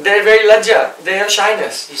ça. They're very lajja, they are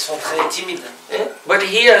shyness. Ils sont très timides. Yeah? But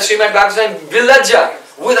here, Srimad Bhagavatam, vilajja,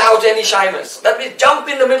 without any shyness. That means jump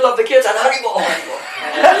in the middle of the kirtan, Haribol.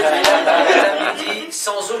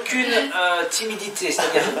 Sans aucune timidité,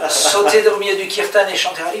 c'est-à-dire sauter au milieu du kirtan et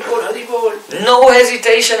chanter Haribol, Haribol. No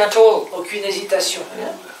hesitation at all. Aucune hésitation.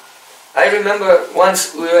 Yeah. I remember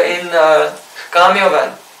once we were in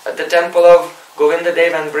Kamyavan at the temple of Govinda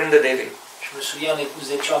Dev and Brinda Devi. Je me souviens,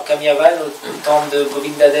 nous étions à Kamyavan au temple de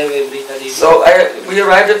Govinda Dev et Brinda Devi. So we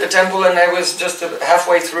arrived at the temple and I was just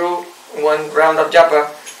halfway through one round of japa.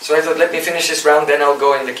 So I thought, let me finish this round, then I'll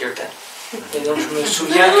go in the kirtan. Et donc je me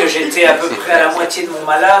souviens que j'étais à peu près à la moitié de mon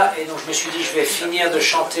mala et donc je me suis dit je vais finir de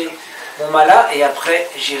chanter mon mala et après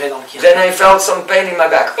j'irai dans le kirtan. Then I felt some pain in my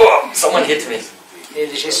back. Oh, someone hit me. Et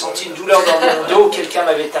j'ai senti une douleur dans mon dos, quelqu'un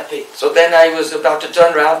m'avait tapé. So then I was about to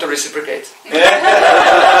turn around to reciprocate.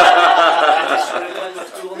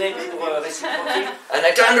 And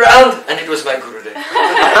I turned around and it was my Gurudev.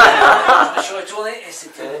 Je me suis retourné et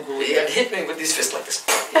c'était mon Guru. He had hit me with his fist like this.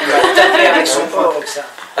 Il m'a tapé avec son poing comme ça.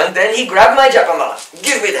 And then he grabbed my japamala.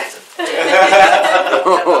 Give me that.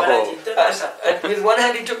 And with one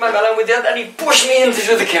hand he took my mala and with the other hand he pushed me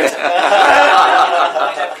into the kirtan.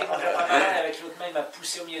 Il m'a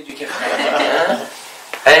poussé au milieu du kirtan.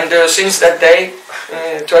 And since that day,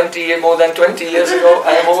 more than 20 years ago,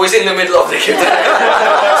 I am always in the middle of the kirtan.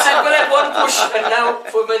 Simple at one push, and now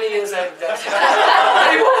for many years I've done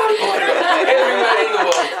everywhere in the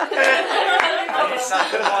world.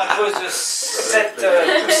 Simplement à cause de cette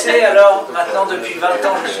poussée, alors maintenant depuis 20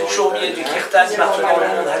 ans, je suis toujours au milieu du kirtan, partout dans le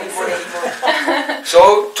monde.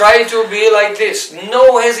 So try to be like this.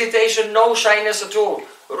 No hesitation, no shyness at all.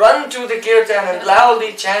 Run to the kirtan and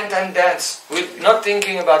loudly chant and dance, with not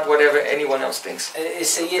thinking about whatever anyone else thinks.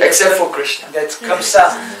 Essayez Except for Krishna. D'être comme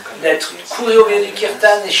ça, d'être courir au milieu du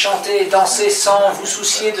kirtan et chanter et danser sans vous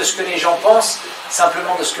soucier de ce que les gens pensent,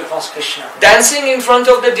 simplement de ce que pense Krishna. Dancing in front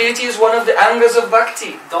of the deity is one of the angas of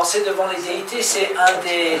bhakti. Danser devant les déités, c'est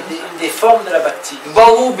une des formes de la bhakti.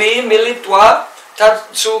 Bahubi militva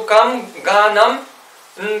tatsukam ganam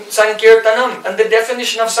sankirtanam. And the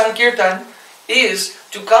definition of sankirtan is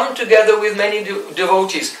to come together with many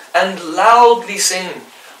devotees and loudly sing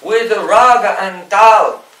with raga and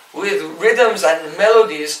tal, with rhythms and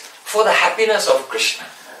melodies for the happiness of Krishna.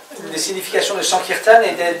 Une des significations de Sankirtan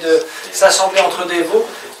est de s'assembler entre dévots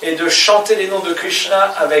et de chanter les noms de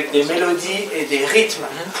Krishna avec des mélodies et des rythmes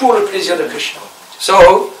pour le plaisir de Krishna.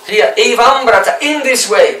 So, here, evam brata, in this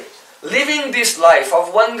way, living this life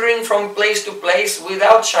of wandering from place to place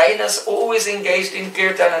without shyness, always engaged in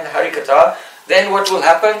kirtan and harikatha, then what will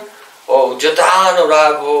happen? Oh, jatana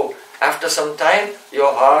ragho. After some time,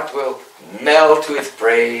 your heart will melt with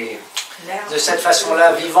prey. De cette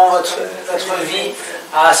façon-là, vivant votre vie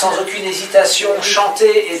sans aucune hésitation,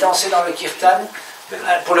 chanter et danser dans le kirtan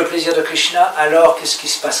pour le plaisir de Krishna, alors qu'est-ce qui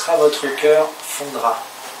se passera? Votre cœur fondra.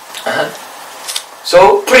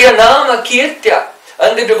 So, Priyanama Kirtya.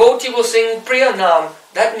 And the devotee will sing Priyanam.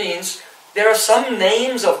 That means there are some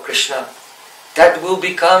names of Krishna that will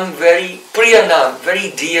become very Priyanam,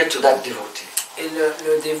 very dear to that devotee. et le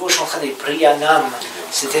dévot chantera des priyanam,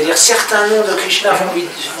 c'est-à-dire certains noms de Krishna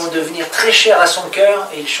vont devenir très chers à son cœur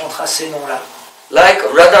et il chantera ces noms-là. Like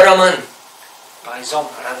Radharaman, Par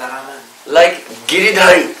exemple, Radharaman, like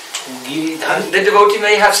Giridhari. Giridhari. The devotee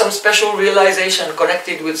may have some special realization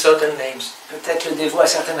connected with certain names. Peut-être le dévot a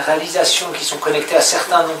certaines réalisations qui sont connectées à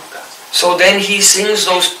certains noms. So then he sings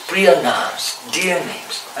those priyanams, dear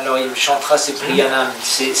names. Alors il chantera ces priyanam,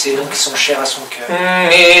 ces noms qui sont chers à son cœur.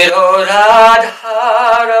 Mero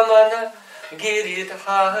Radharamana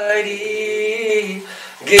Giridhari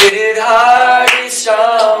Giridhari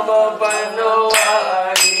Shama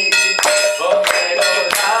Banwari Oh Mero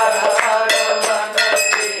Radharamana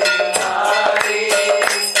Giridhari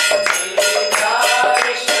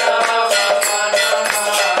Giridhari Shama Banwari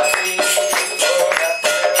Oh Mero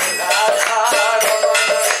Radharamana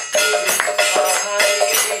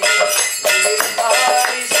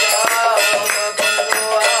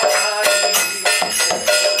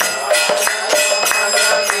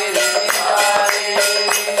Giridhari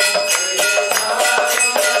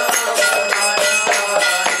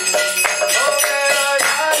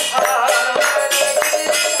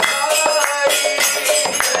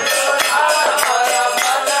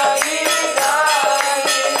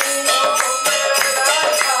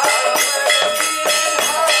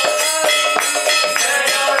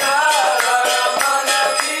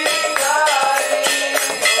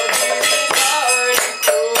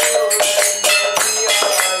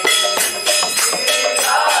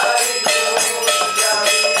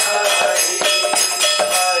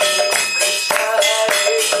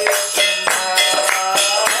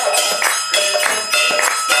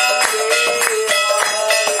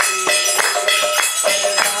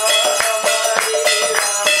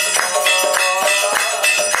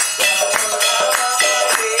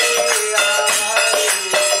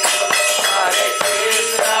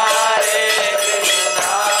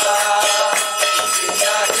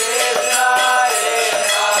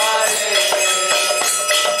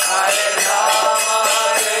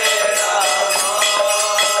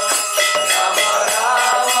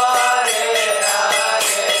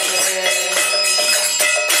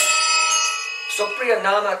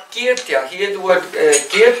Nama Kirtya, here the word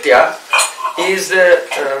Kirtya is the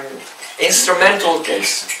instrumental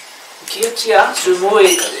case. Kirtya, ce mot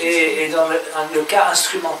est dans le cas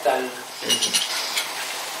instrumental.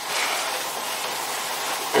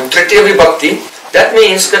 Tritiya Vibhakti, that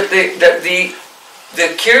means that the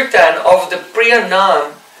kirtan of the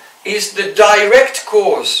Priyanam is the direct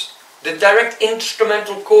cause, the direct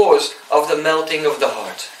instrumental cause of the melting of the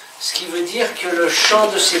heart. Ce qui veut dire que le chant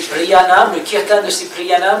de ces priyanam, le kirtan de ces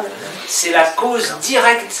priyanam, c'est la cause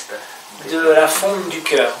directe de la fonte du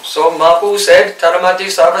cœur. So Mahaprabhu said, Taramati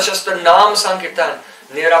Sarvashastra Nam Sankirtan,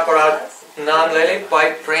 Niraparad Nam Lele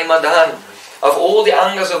by Premadan. Of all the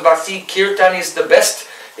angas of bhakti, kirtan is the best.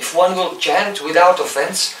 If one will chant without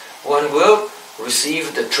offense, one will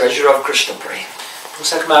receive the treasure of Krishna Prem. C'est pour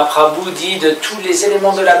ça que Mahaprabhu dit de tous les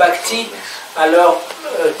éléments de la bhakti, alors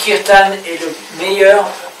kirtan est le meilleur.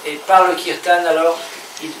 Et par le kirtan, alors,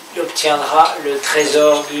 il obtiendra le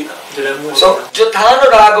trésor de l'amour. So, Jatana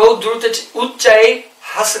Rago Drutat Uchai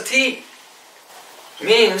Hasati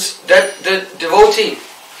means that the devotee,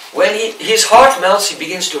 when his heart melts, he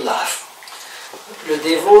begins to laugh. Le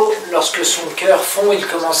dévot, lorsque son cœur fond, il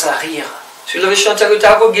commence à rire. Srila Vishnu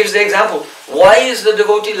Thakur gives the example. Why is the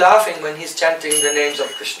devotee laughing when he's chanting the names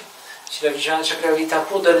of Krishna? Srila Vishnu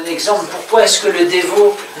Thakur donne un exemple. Pourquoi est-ce que le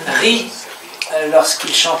dévot rit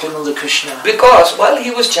lorsqu'il chante le nom de Krishna? Because while he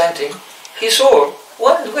was chanting, he saw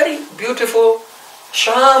one very beautiful,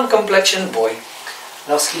 sham complexioned boy.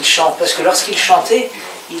 Lorsqu'il chante, parce que lorsqu'il chantait,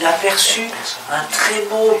 il a aperçu un très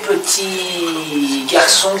beau petit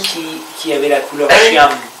garçon qui avait la couleur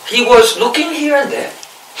shyam. He was looking here and there,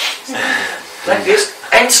 like this,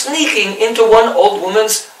 and sneaking into one old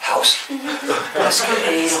woman's house. Parce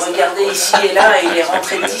qu'il regardait ici et là et il est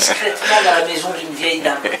rentré discrètement dans la maison d'une vieille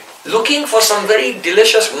dame. Looking for some very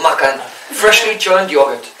delicious makan, freshly churned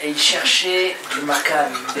yogurt. Et il cherchait du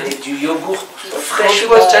makan, du yogourt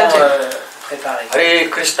fraîchement préparé. Hare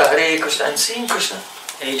Krishna, and seeing Krishna.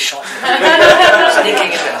 Et il chantait.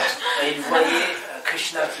 Sneaking in the house. Et il voyait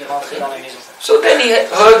Krishna qui rentrait dans la maison. So then he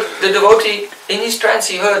heard the devotee, in his trance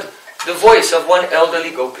he heard the voice of one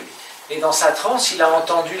elderly gopi. Et dans sa transe, il a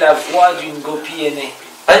entendu la voix d'une gopi aînée.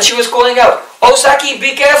 And she was calling out, "Oh Saki,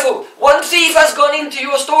 be careful! One thief has gone into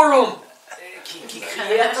your storeroom." Qui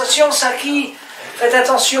criait, attention Saki, faites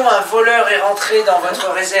attention, un voleur est rentré dans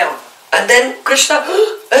votre réserve. And then Krishna,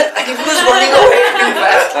 and he was running away really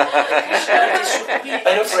fast. Krishna était surpris, il a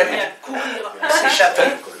courir,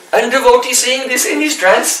 s'échapper. And devotee seeing this in his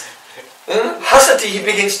trance, hasati, he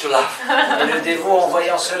begins to laugh. Et le dévot, en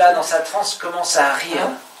voyant cela dans sa transe, commence à rire.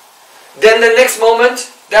 Then the next moment,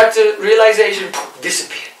 that realization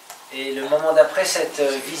disappears. Et le moment d'après, cette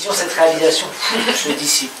vision, cette réalisation se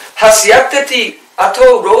dissipe. Hasyatati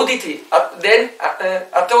ato roditi. Then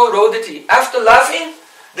ato roditi. After laughing,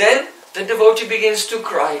 then the devotee begins to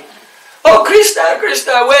cry. Oh Krishna,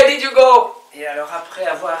 Krishna, where did you go? Et alors après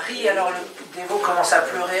avoir ri, alors le dévot commence à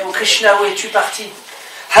pleurer. Oh Krishna, où es-tu parti?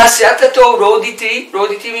 Hasyatato roditi.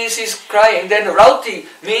 Roditi means he's crying. Then rauti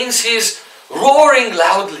means he's roaring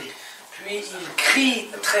loudly. Puis il crie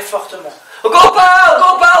très fortement. Gopal,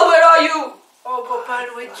 Gopal, where are you? Oh Gopal,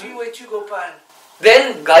 où es-tu Gopal?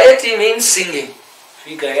 Then Gayati means singing.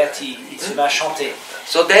 Puis Gayati, il se met à chanter.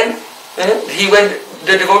 So then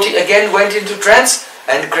the devotee again went into trance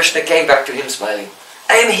and Krishna came back to him smiling.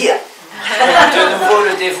 I am here. De nouveau,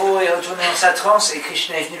 le dévot est retourné dans sa transe et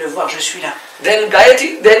Krishna est venu le voir, je suis là. Then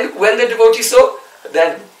Gayati, then when the devotee saw,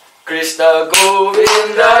 then Krishna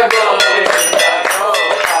Govinda Govinda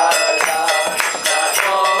Gopala.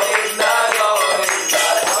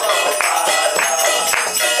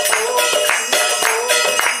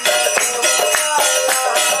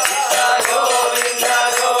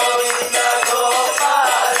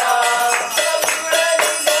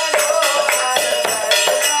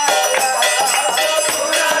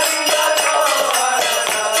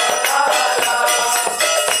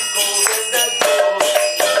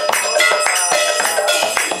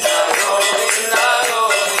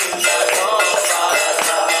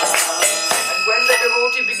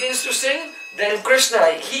 Then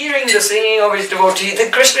Krishna, hearing the singing of his devotee,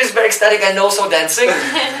 then Krishna is very ecstatic and also dancing.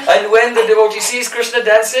 And when the devotee sees Krishna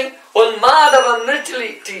dancing, Unmadavan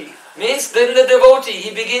Nritiliti means then the devotee,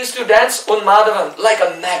 he begins to dance Unmadavan like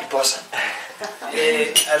a mad person.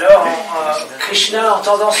 Et alors, Krishna,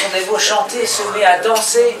 entendant son dévot chanter, se met à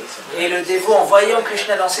danser. Et le dévot, en voyant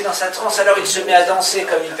Krishna danser dans sa transe, alors il se met à danser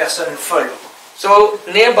comme une personne folle. So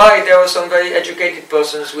nearby there were some very educated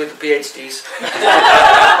persons with PhDs.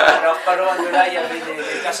 Alors pas loin de là, il y avait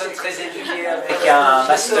des personnes très éduquées avec un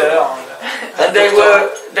master. And they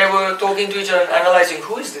were talking to each other and analyzing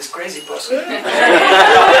who is this crazy person.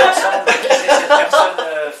 Cette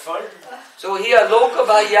personne folle. So here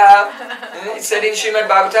Lokabhaya, it said in Srimad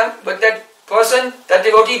Bhagavatam, but that person, that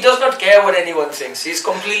devotee does not care what anyone thinks. He is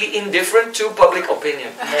completely indifferent to public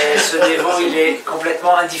opinion. Mais ce dévot, il est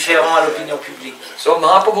complètement indifférent à l'opinion publique. So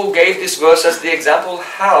Mahaprabhu gave this verse as the example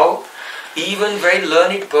how even very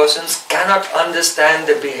learned persons cannot understand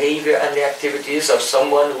the behavior and the activities of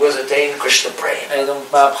someone who has attained Krishna Prem. Et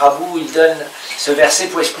donc Mahaprabhu, il donne ce verset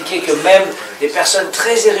pour expliquer que même des personnes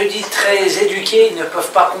très érudites, très éduquées, ne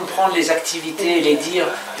peuvent pas comprendre les activités et les dires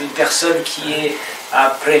d'une personne qui est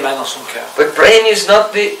à Prema dans son cœur. But Prem is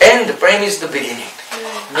not the end, Prem is the beginning.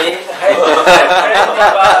 Mais Prem n'est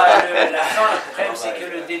pas la fin, Prem c'est que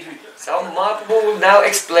le début. So Mahaprabhu will now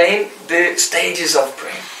explain the stages of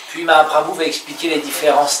Prem. Puis Mahaprabhu va expliquer les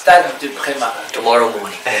différents stades de Prema. Tomorrow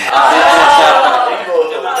morning.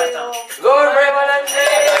 Demain matin. Gaur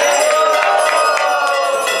Premanande.